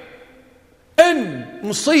 100% إن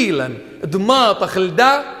مصيلا دماطة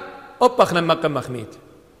خلدا أبخنا مقام مخميت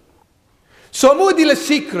سمودي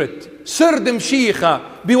للسيكرت سرد مشيخة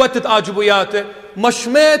بوتت آجبوياته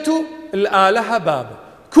مشميتو الآلهة بابا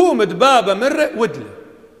كومد بابا مرة ودله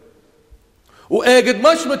وإيقد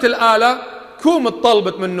مشمت الآلة كومد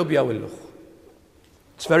طلبت منه بيا واللخ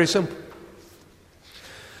It's very simple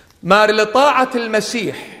مار لطاعة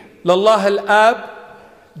المسيح لله الآب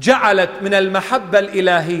جعلت من المحبة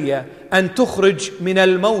الإلهية أن تخرج من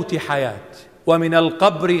الموت حياة ومن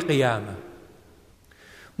القبر قيامة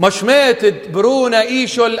مشميت برونا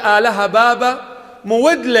إيشو الآلهة بابا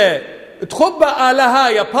مودلة تخبى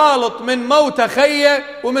آلهايا بالط من موت خيه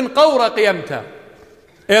ومن قورة قيمته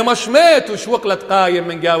إيه مشميت وشوقلت قايم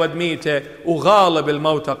من قاود ميته وغالب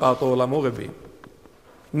الموت قاطولة مغبي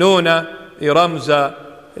نونة رمزة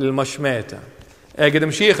المشميته قد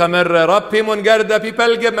مشيخة مر ربي من قردة في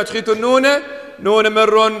بلقب ما تخيتوا نونة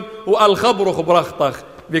مرون والخبرخ برختخ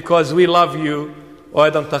because we love you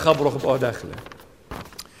وأيضا تخبرخ بأداخله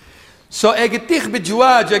قد تيخ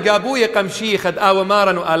بجواجة قابوية قمشيخة آو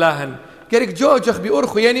مارن وآلاهن قرق جوجخ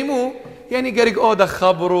بأرخو يعني مو يعني قرق أودخ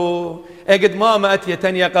خبرو قد ماما أتيا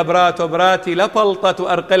تانيا قبراتو براتي لبلطت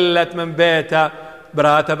وأرقلت من بيتا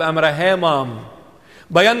براتا بأمره هيمام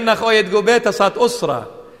بينخ أويد بيتا صات أسرة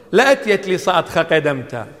لا أتيت لي صات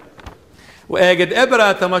خقدمتا وأجد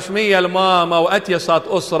إبرة مشمية الماما وأتي صات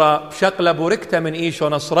أسرة بشقلة بوركتة من إيشو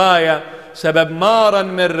نصرايا سبب مارا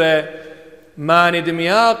مر ما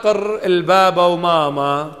ندمياقر البابا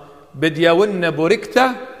وماما بديون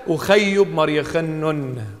بوركتة وخيب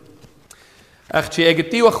مريخنن أختي أجد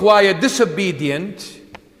تي وخوايا disobedient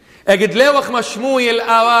أجد ليوخ مشموي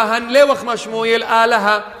الآواهن ليوخ مشموي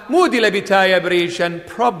الآلهة مودي لبتايا بريشن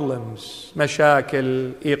problems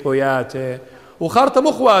مشاكل إيقوياته وخارطة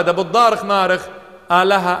مخوادة بالدارخ مارخ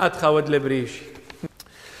آلها أتخود لبريشي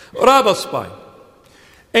رابا سباي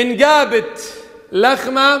إن جابت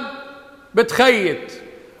لخمة بتخيت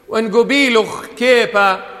وإن قبيلخ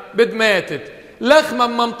كيبا بدماتت لخمة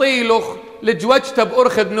ممطيلخ لجوجتها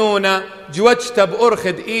بأرخد نونة جوجتها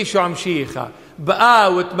بأرخد إيشو عمشيخة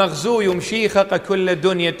بقاوت مغزوي ومشيخة كل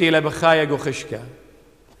دنيتي لبخايق وخشكة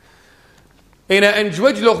إن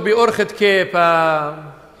انجوجلخ بأرخد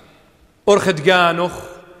كيبا أرخد قانخ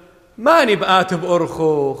ماني بقات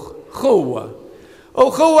بأرخوخ خوة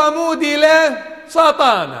وخوة مودي له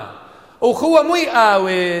ساطانة وخوة مو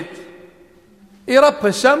يقاوت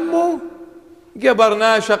يرب سمو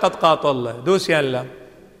قبرناشا قد قاطله دوس يلا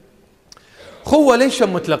خوة ليش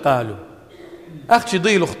متلقاله أختي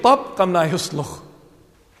ضيله خطب قمنا يصلخ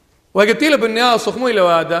وقلت له بالنياصخ مو إلى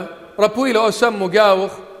هذا ربوي له سمو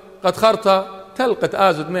قاوخ قد خرطة تلقت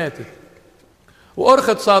آزد ماتت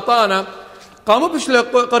وأرخد ساطانة قاموا بش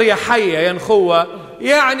قرية حية ينخوة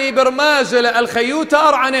يعني برمازل الخيوتة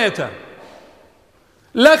أرعنيتا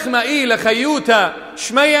لخمة إيلة خيوتة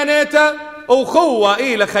شميانيتا وخوة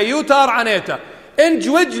إيلة خيوتة أرعنيتا إنج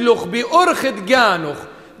وجلخ بأرخد قانخ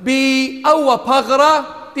بأوى بغرة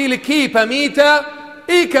تيل كيبا ميتا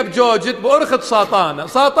إيكا بجوجت بأرخد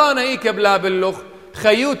ساطانة إيكا بلا بلخ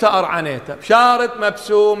خيوتة أرعنيتا بشارت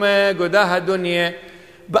مبسومة قداها دنيا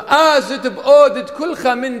بآزت بأودت كل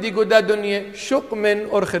خمندي قدا دنيا شق من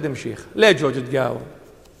أرخد مشيخ ليه جوجت قاوة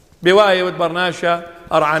بواية ودبرناشا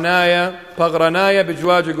أرعنايا بغرنايا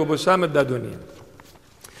بجواجة قبسام دا دنيا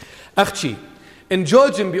أختي إن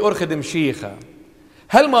جوجن بأرخد مشيخة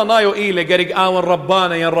هل ما نايو إيلة قريق آون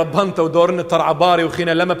ربانا ين ربانتا ودورنا ترعباري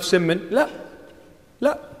وخينا لما بسمن لا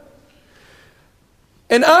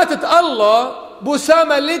إن آتت الله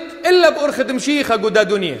بسامة لت إلا بأرخد مشيخة قدا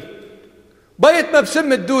دنيا بيت ما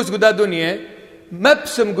بسم الدوس قدا دنيا ما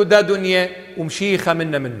بسم قدا دنيا ومشيخة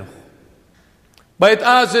منه بيت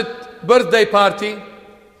آزت بيرثداي بارتي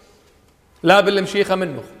لا بالمشيخة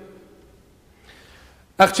منه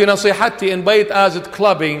أختي نصيحتي إن بيت آزت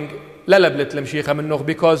كلابينج لا لبلت المشيخة منه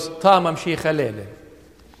بيكوز طامة مشيخة ليلة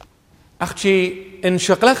أختي إن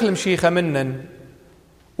شقلخ المشيخة منن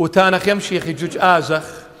وتانخ يمشيخ يجوج آزخ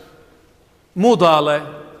مو ضالة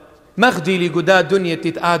مغدي لي قدا دنيا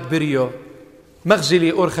تتآد بريو مغزي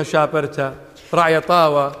لي أرخى شابرتا رعية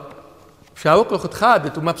طاوة شاوق لخد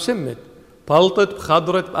خادت وما بسمت بلطت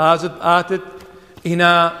بخضرت بآزت بآتت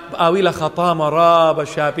هنا بآويلة خطامة رابة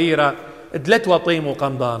شابيرة دلت وطيم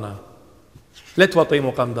قمضانة لت وطيم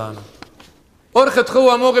قمضانة أرخت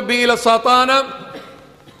خوة مغبي إلى الساطانة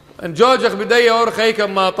انجوجخ بدي أرخي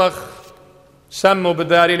كما طخ سموا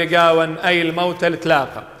بداري لقاون أي الموت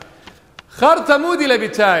التلاقى خرطة مودي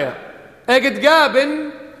لبتاية اجد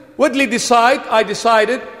قابن ودلي I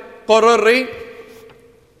decided قرري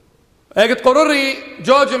اجد قرري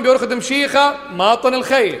جوجن بيرخد مشيخة ماطن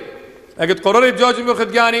الخير اجد قرري جوجن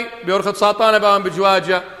بيرخد قاني بيرخد ساطانة بان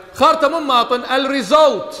بجواجة خارطة من ماطن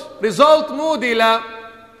الريزولت مودي لا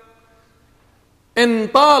ان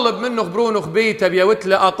طالب منه خبرونه خبيته بيوت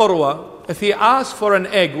له أقروة if he asks for an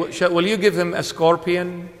egg will you give him a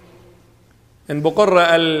scorpion ان بقرة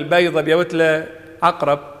البيضة بيوت له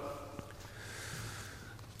عقرب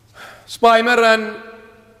سباي مرن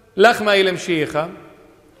لخمة إلى مشيخة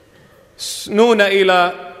سنونة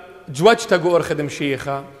إلى جوجتا قورخد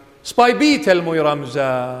مشيخة سباي بيت المو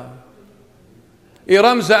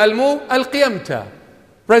يرمزة المو القيامة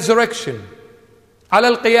resurrection على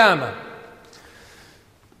القيامة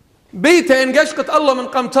بيت إن قشقت الله من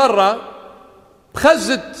قمترة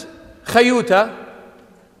بخزت خيوتة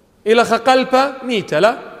إلى خقلبة ميتة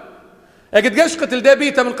لا أجد قشقت الدي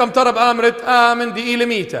بيتة من قمترة بآمرت آمن دي إلى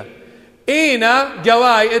ميتة إينا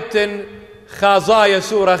جواي إتن خازايا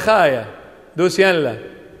سورة خايا دوس ينلا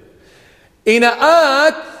إينا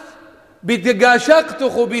آت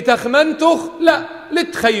بتقاشقتخ وبتخمنتخ لا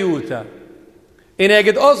لتخيوتا إينا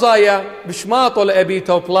يجد أوزايا بشماطل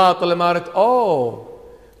أبيتا وبلاطل مارت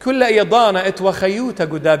كل إيضانا اتوا خيوتا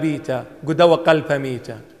قدابيتا قدوا قلبا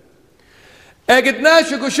ميتا أجد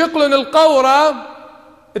ناشق وشقلن القورة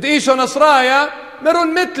تقيشو نصرايا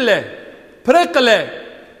مرون مثله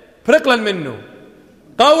برقلا منه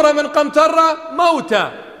قورة من قمترة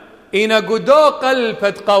موتى إنا قدو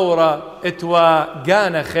قلبة قورة اتوا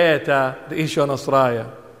قانا خيتا تقيشو نصرايا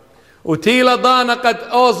وتيلا دانا قد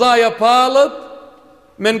أوزايا بالط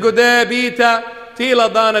من قدي بيتا تيلا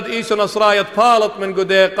دانا تقيشو نصرايا بالط من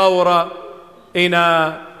قدي قورة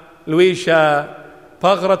إنا لويشا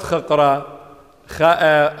بغرة خقرة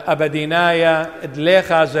أبدينايا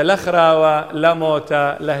دليخا زلخرا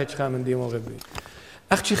لموتا لهج خامندي مغبي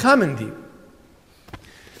أختي خامندي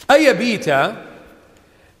أي بيتا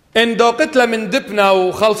إن دوقت له من دبنا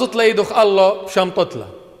وخلصت له يدخ الله شمطت له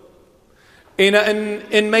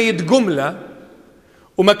إن ما يتقم له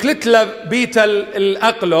ومكلت له بيت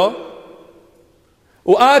الأقله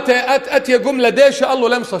وآتي جملة ديش الله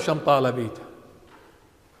لمسه شمطالة بيته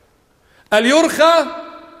اليرخى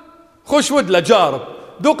خش ود له جارب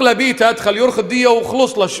دوق له بيته أدخل يرخى ديه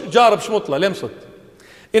وخلص له جارب شمط له لمسط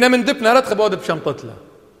إن من دبنا رتخ بود بشمطت له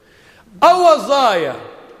أو ضايع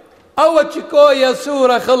أو تشكوية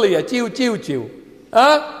سورة خلية تيو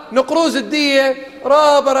نقروز الدية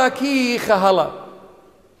رابرا كيخة هلا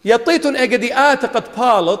يطيتن أجدي قد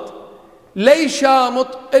بالط لي شامط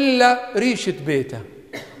إلا ريشة بيته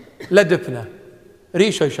لدفنه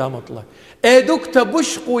ريشة شامط له إدوكت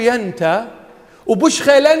بشقو ينتا وبش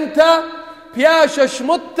خيلنتا بياشا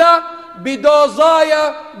شمتا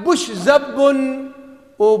بدوزايا بش زبن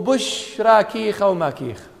وبش راكيخة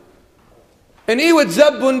وماكيخة إن إيوة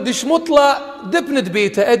زبن دشمطلة دبنت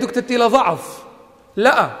بيته إدوكت التيلة ضعف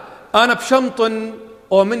لا أنا بشمطن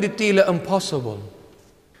ومن التيلة impossible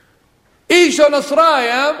إيشو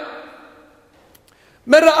نصرايا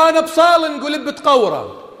مرة أنا بصالن قلب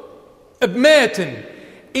بتقورة بميتن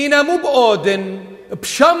إنا مو بأودن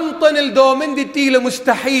بشمطن الدومن دي تيلة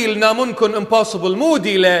مستحيل نامنكن impossible مو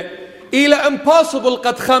ديلة إلى impossible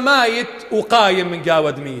قد خمايت وقايم من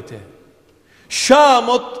جاود ميته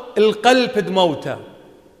شامط القلب دموته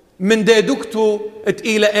من ديدوكتو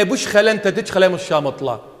تقيلة بوش خلنت تج خلي مش شامط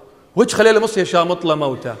له وش خلي مص يا شامط له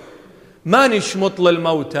موته ما نشمط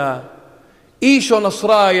للموتى إيشو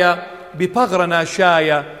نصرايا ببغرة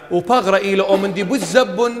ناشايا وبغرة إلى أمن دي بوش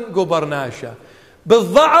زبن قبرناشا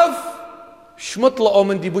بالضعف شمطلة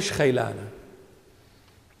أمن دي بوش خيلانة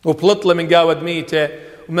وبلطلة من قاود ميته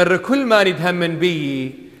ومر كل ما ندهم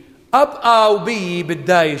بي أبقى وبي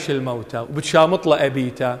بدايش الموتى وبتشامطلة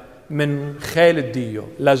أبيته من خيل الديو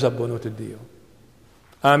لا زبنوت الديو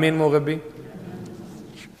آمين مغبي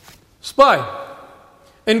سباي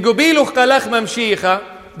إن قبيلو قلخ ممشيخة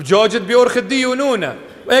بجوجت بيورخ الديو نونة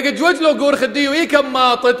ويجد جوجلو قورخ الديو يكم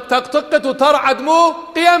ماطت تقطقت وترعد مو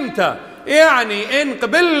قيمته يعني إن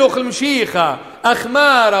قبلو المشيخة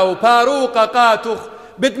أخمارة وباروقة قاتخ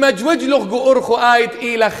بدمجوجلو قورخو آيت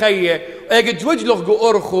إلى خيه ويجد جوجلو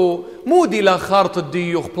قورخو مودي لا خارط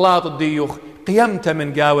الديوخ بلاط الديوخ قيمته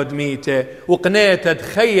من قاود ميته وقنيته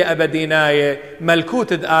خي أبدينايه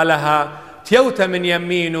ملكوت آلها تيوت من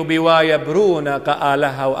يمينه بوايا برونة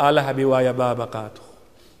قآلها وآلها بوايا بابا قاتخ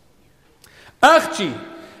أختي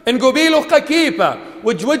إن قبيلوخ كيبا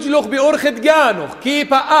وجوجلوخ بأرخد جانوخ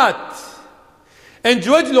كيبا آت إن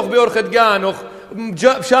جوجلوخ بأرخد جانوخ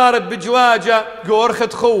شارد بجواجة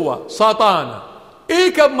قورخد خوة ساطانة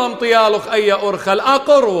إيكب ممطيالوخ أي أرخل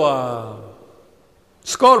أقروة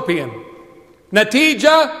سكوربيون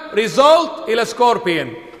نتيجة ريزولت إلى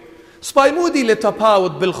سكوربيون سبايمودي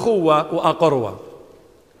لتفاوض بالخوة وأقروة.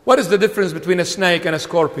 What is the difference between a snake and a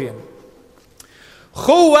scorpion?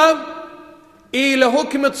 خوة إلى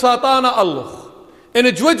هكمة ساطانة الله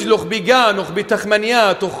إن جوجلخ بجانخ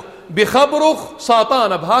بتخمنياتخ بخبرخ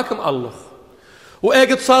ساطانة بهاكم الله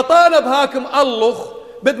وإجد ساطانة بهاكم الله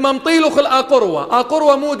بد ممطيلخ الأقروة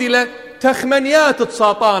أقروة مودي له تخمنيات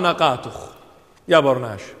ساطانة قاتخ يا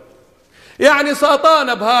برناش يعني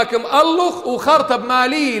ساطانة بهاكم الله وخرطب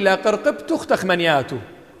ماليلة قرقبتخ تخمنياته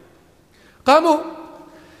قاموا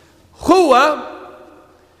خوة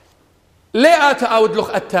ليه آت أودلخ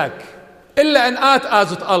أتاك إلا أن آت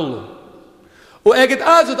آزت الله وإجد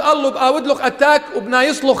آزت الله بأودلخ أتاك وبنا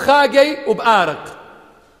يصلخ خاجي وبآرق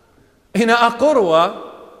هنا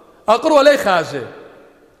أقروة ليه خازي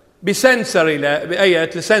بسنسري بأية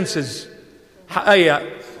لسنسز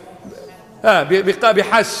أية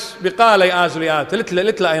بحس بقالي آزريات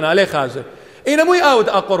لتلا هنا ليه خازي هنا مو يأود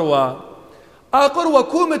أقروة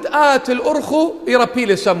كومت آت الأرخو يربي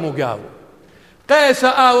لسمو قاو قيسة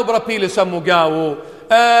آو بربي لسمو قاو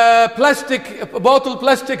بلاستيك بوتل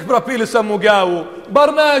بلاستيك بربي لسمو قاو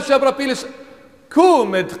برناشة بربي لسمو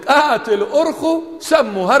كومت آت الأرخو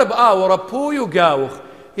سمو هرب آو ربو يقاوخ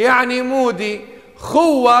يعني مودي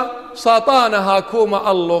خوة ساطانها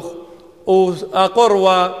كومة الله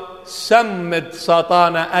وأقروة سمد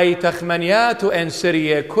ساطانة أي تخمنيات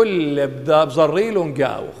وأنسرية كل بزريل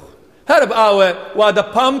ونقاوخ هرب آوة وادا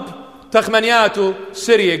بامب تخمنياته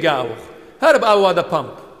سرية قاوخ هرب آوة وادا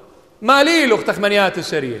بامب ماليلوخ تخمنيات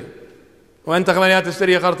السرية وأنت تخمنيات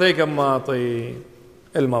السرية خرطيك ماطي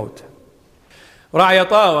الموت راعي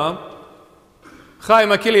طاوة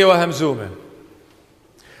خايمة كلية وهمزومة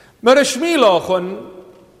مرشميلوخن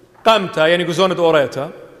قمتا يعني قزونة أوريتا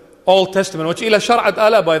Old Testament وش إلى شرعت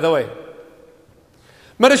آلا by the way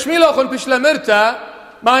مرشميلوخن بشلمرتا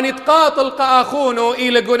ما نتقاطل قاخونو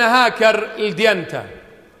إلى جنهاكر الديانتا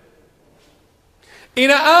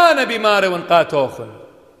إن أنا بمار ونقاتوخن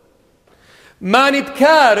ما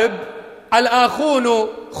نتكارب على آخونو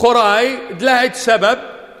خراي دلهج سبب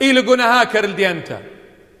إلى قنا هاكر الديانتا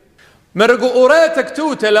مرقو أوريتك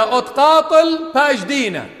توتلا أتقاطل باش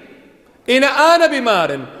دينا إن أنا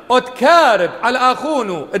بمار أتكارب على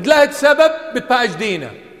آخونو دلهج سبب بتباش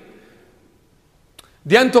دينا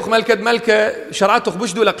ديانتوخ ملكة شرعتوخ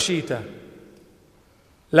بشدو لقشيتا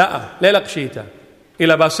لا لقشيتا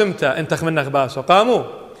إلى باسمتا انتخ منك باسو قاموا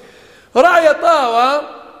رعي طاوة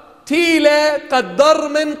تيلة قدر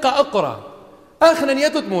من قأقرى أخنا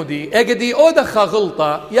نيتو تمودي أجدي أودخا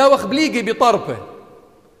غلطة يا وخ بليقي بطرفه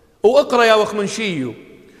وأقرى يا وخ منشيو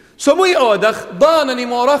سموي أودخ ضانني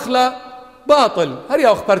مورخلة باطل هل يا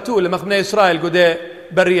وخ برتول مخبنا إسرائيل قد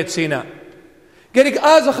برية سيناء قالك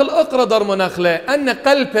آزخ الأقرى در منخلة أن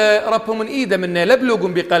قلبه رب من إيده منه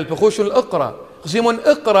لبلوغم بقلبه خوش الأقرى خزيمون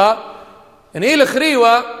أقرى يعني إيه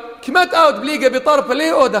الخريوة كما تقاود بليقة بطرفه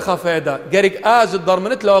ليه أودخا فايدة قالك آز الدر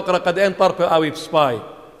منت لو أقرى قد أين طرفه أوي بسباي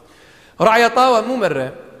رعي طاوة مو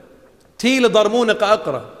مرة تيل ضرمونك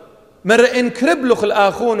أقرأ مرة انكرب لخ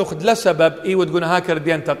الآخون وخد لسبب إيوة تقول هاكر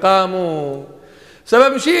ديان تقاموا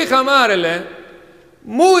سبب شيخة مارلة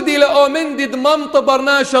مودي لأومندي دممت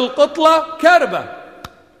برناش القطلة كربة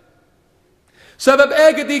سبب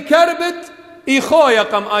ايقدي كربت إيخويا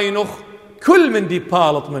قم أينخ كل من دي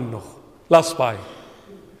بالط منخ لا صباي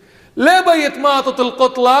لا بيت ماطت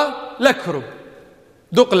القطلة لكرب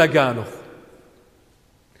دق لقانخ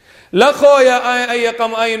لا خويا أي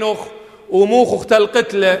قم أينخ وموخخ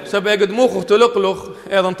تلقتله سبقد موخخ تلقلخ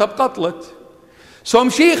أيضا تبقطلت سوم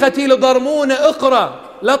شيختي لضرمون اقرأ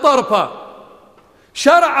لا طرفة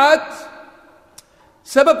شرعت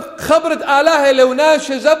سبب خبرت آلاه لو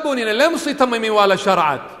ناش زبونين لمصي تممي ولا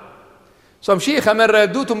شرعت سوم شيخة مرة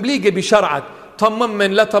دوتم بليقة بشرعت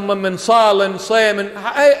طممن لا طممن صالن صيمن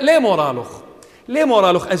ليه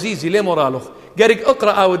مورالخ عزيزي ليه مورالخ قرق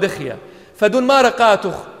اقرأ أو دخية فدون ما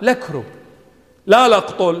رقاتخ لكرب لا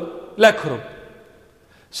لقطل لكرب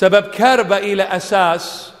سبب كربة إلى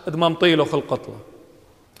أساس ادممطيلخ القطلة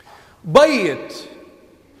بيت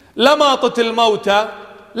لماطة الموتى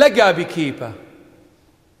لقى بكيبة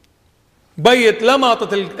بيت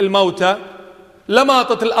لماطة الموتى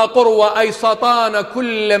لماطة الأقروة أي سطانة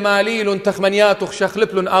كل ماليل تخمنياتخ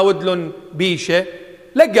شخلبلن آودلن بيشة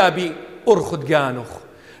لقى بي أرخد قانخ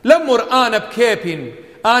لمر أنا بكيبين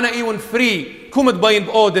أنا إيون فري كومت باين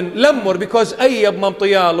بأودن لمر بيكوز أيب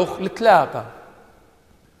ممطيالخ لتلاقى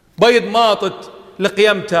بيض ماطت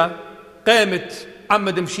لقيمته قيمت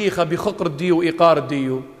عمد مشيخة بخقر الديو إيقار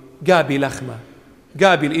الديو قابي لخمة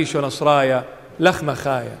قابي الإيشو نصرايا لخمة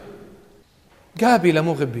خايا قابي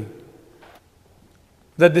لمغبي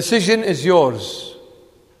The decision is yours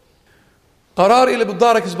قرار إلي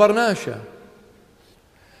بدارك زبرناشا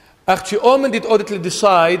أختي أومن ديت أودت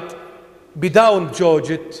لديسايد بداون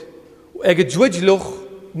بجوجت وأجد جوجلخ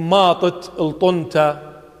ماطت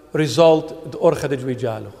الطنتا ريزولت دأرخد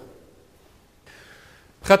جويجالخ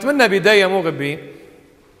ختمنا بداية مغبي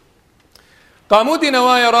قامودي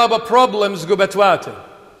نوايا رابا problems قبتواته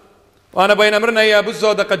وأنا بين أمرنا يا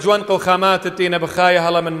بزودة قد جوانق وخامات التينا بخايا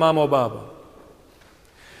هلا من ماما وبابا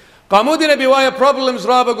قامودي نبيوايا problems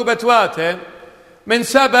رابا قبتواته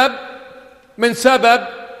من سبب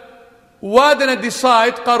وادنا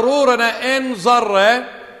ديسايد قرورنا إن ضرة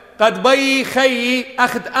قد بي خي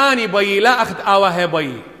أخذ آني بي لا أخذ آواه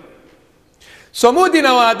بي سمودي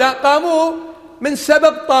نوادا قاموا من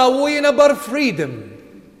سبب طاوينا بر فريدم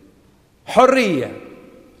حرية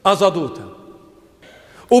أزادوتا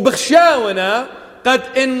وبخشاونا قد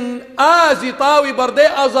إن آزي طاوي بردي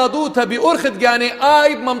أزادوتا بأرخد قاني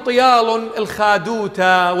آيب ممطيال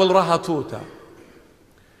الخادوتا والرهطوتا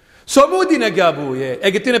سمودي نقابوية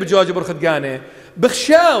اقتنا بجواجب أرخد قاني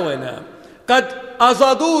بخشاونا قد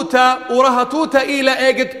أزادوتا ورهطوتا إلى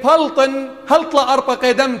اقت بلطن هلطلا أربا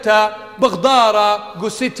قدمتا بغدارة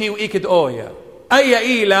قسيتي وإيكد أويا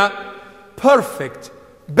أي إلى perfect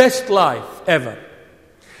best life ever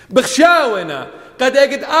بخشاونا قد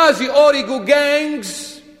اقت آزي أوريقو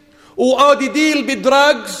جانجز وآدي ديل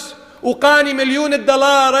بدراجز وقاني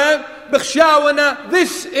 $1,000,000 بخشاونا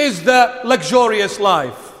this is the luxurious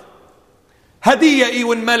life هدية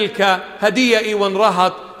إيوان ملكة هدية إيوان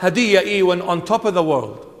رهط هدية إيوان on top of the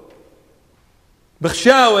world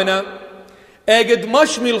بخشاونا اجد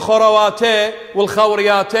مشمي الخرواتي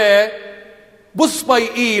والخورياتي بصبي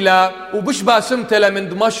إيلا وبش باسمتلا من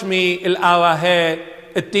دمشمي الآواهي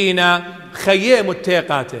التينا خيام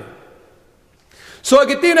التيقاتي سو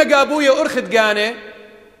قلتينا قابويا أرخد قاني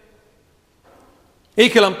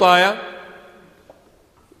إيك الأمطايا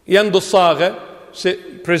يندو الصاغة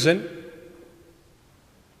prison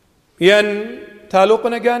ين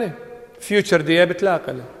تالوقنا جاني فيوتشر دي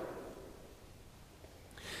بتلاقله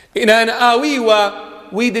إن أنا آوي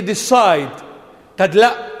ويد ديسايد قد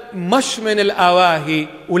لا مش من الآواهي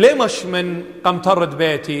وليه مش من قمطرد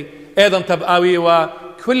بيتي أيضا تبقاوي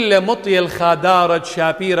وكل مطي الخادارج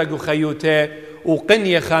شابيرة جو خيوته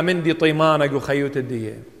وقنية خامندي طيمانة جو خيوت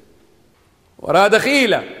الدية ورا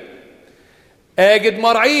دخيلة اجد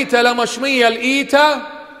مرعيته لمشمية الإيتا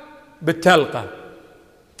بالتلقى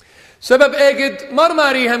سبب اجد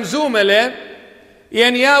مرماري همزومله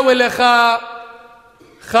ينياول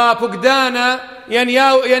خا بقدانا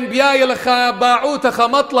ينبياي لخا باعوته خا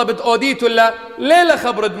مطلب اوديتو لا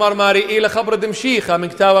خبرد مرماري إلى خبرد مشيخة من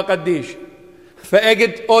كتاوة قديش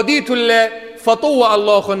فاجد اوديتو فطوة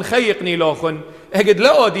اللوخن خيقني لوخن اجد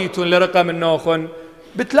لا اوديتو لرقم النوخن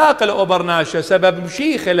بتلاقي الأوبرناشة سبب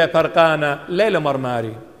مشيخة لفرقانة ليلة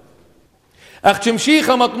مرماري أخش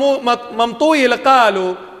مشيخة ممطوية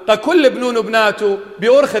لقالوا كل بنون وبناته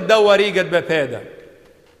بأرخ الدوري قد بفيدة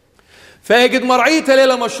فيقد مرعيته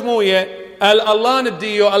ليلة مشموية الألان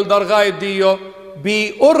الديو الدرغاي الديو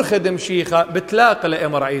بأرخ دمشيخة بتلاقي لأي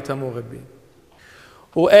مرعيته مغبي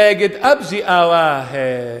وأجد أبزي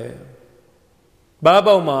آواه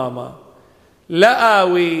بابا وماما لا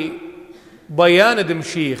آوي بيان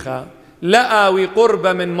دمشيخة لا آوي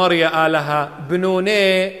قربة من مريا آلها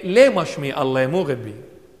بنوني ليه مشمي الله مغبي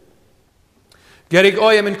قريق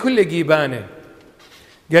أوية من كل جيبانه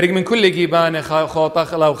قريق من كل جيبانه خوط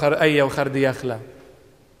أخلا وخرأية وخردي أخلا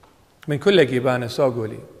من كل جيبانه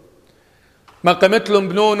سوقولي ما قمت لهم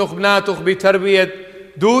بنونخ بناتخ بتربية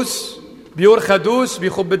دوس بيورخ دوس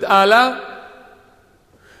بيخبد آلا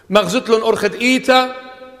مغزت لهم أرخد إيتا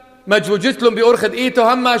مجوجت لهم بأرخد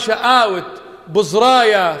إيتا هما شقاوت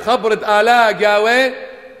بزرايا خبرت آلا جاوي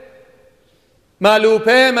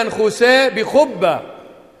مالوبي منخوسي بخبة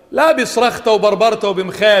لا بصرخته وبربرته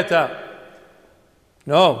وبمخيته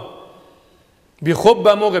نو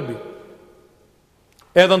بخبة مغبي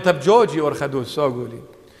ايضا تبجوجي أرخدوس سوقولي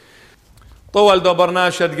طول دو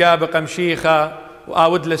برناشة قابق مشيخة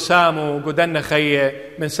وآود لسامو قدن خيه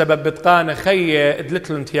من سبب بتقان خيه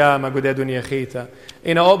ادلت لنتيامة قد دنيا خيتا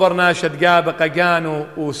إن أوبر ناشد قابق قانو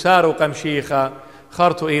وساروا قمشيخة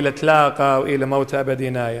خرطوا إلى تلاقى وإلى موت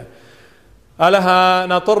أبدينايا ألها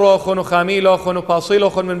نطروخن وخاميلوخن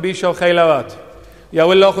وباصيلوخن من بيشة وخيلوات يا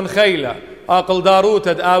ولوخن خيلة أقل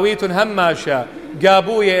داروتد آويتن هماشا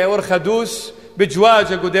قابوية ورخدوس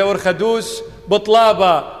بجواجة قد ورخدوس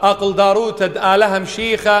بطلابة أقل داروتد آلها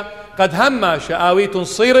مشيخة قد هماشا آويتن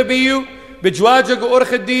صير بيو بجواجة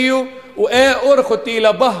أرخد ديو وإيه أرخدتي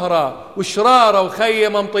لبهرة وشرارة وخية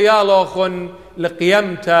ممطيالوخن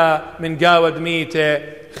لقيمتا من قاود ميته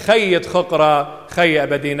خية خقرة خية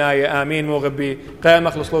أبديناية آمين مغبي قيام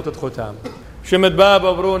أخلص لوتة ختام شمد باب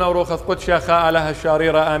أبرونا وروخث قدشة خاء لها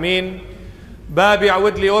الشاريرة آمين بابي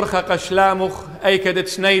عود لي أرخى قشلامخ أيكد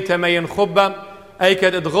تسنيت مين خبة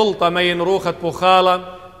أيكد غلطة مين روخة بخالة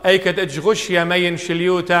أيكد أجغشية مين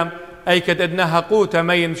شليوتا أيكد أدنهقوتا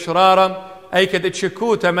مين شرارة أيكد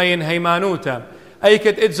أتشكوتا مين هيمانوتا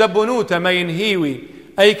أيكد أتزبنوتا مين هيوي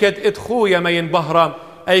أيكد أتخويا مين بهرة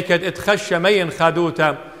أيكد أتخشى مين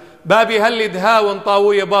خادوتا بابي هل دهاون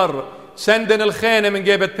طاوية بر سندن الخينة من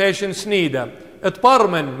جيبة بيشن سنيدة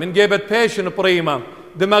اتبرمن من جيبة بيشن بريمة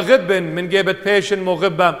دمغبن من جيبة بيشن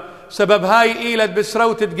مغبة سبب هاي إيلة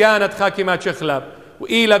بسروت تقانت خاكي ما تشخلب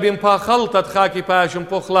وإيلة بمبا خلطة خاكي باشن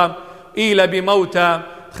بخلة إيلة بموتى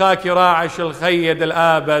خاكي راعش الخيد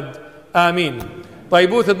الآبد آمين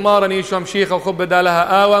طيبوث دمارن يشوم شيخة وخبد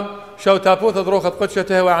لها آوم شو تابوث ضروخة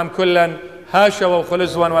قدشته وعم كلا هاشوا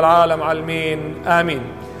وخلزوا والعالم علمين آمين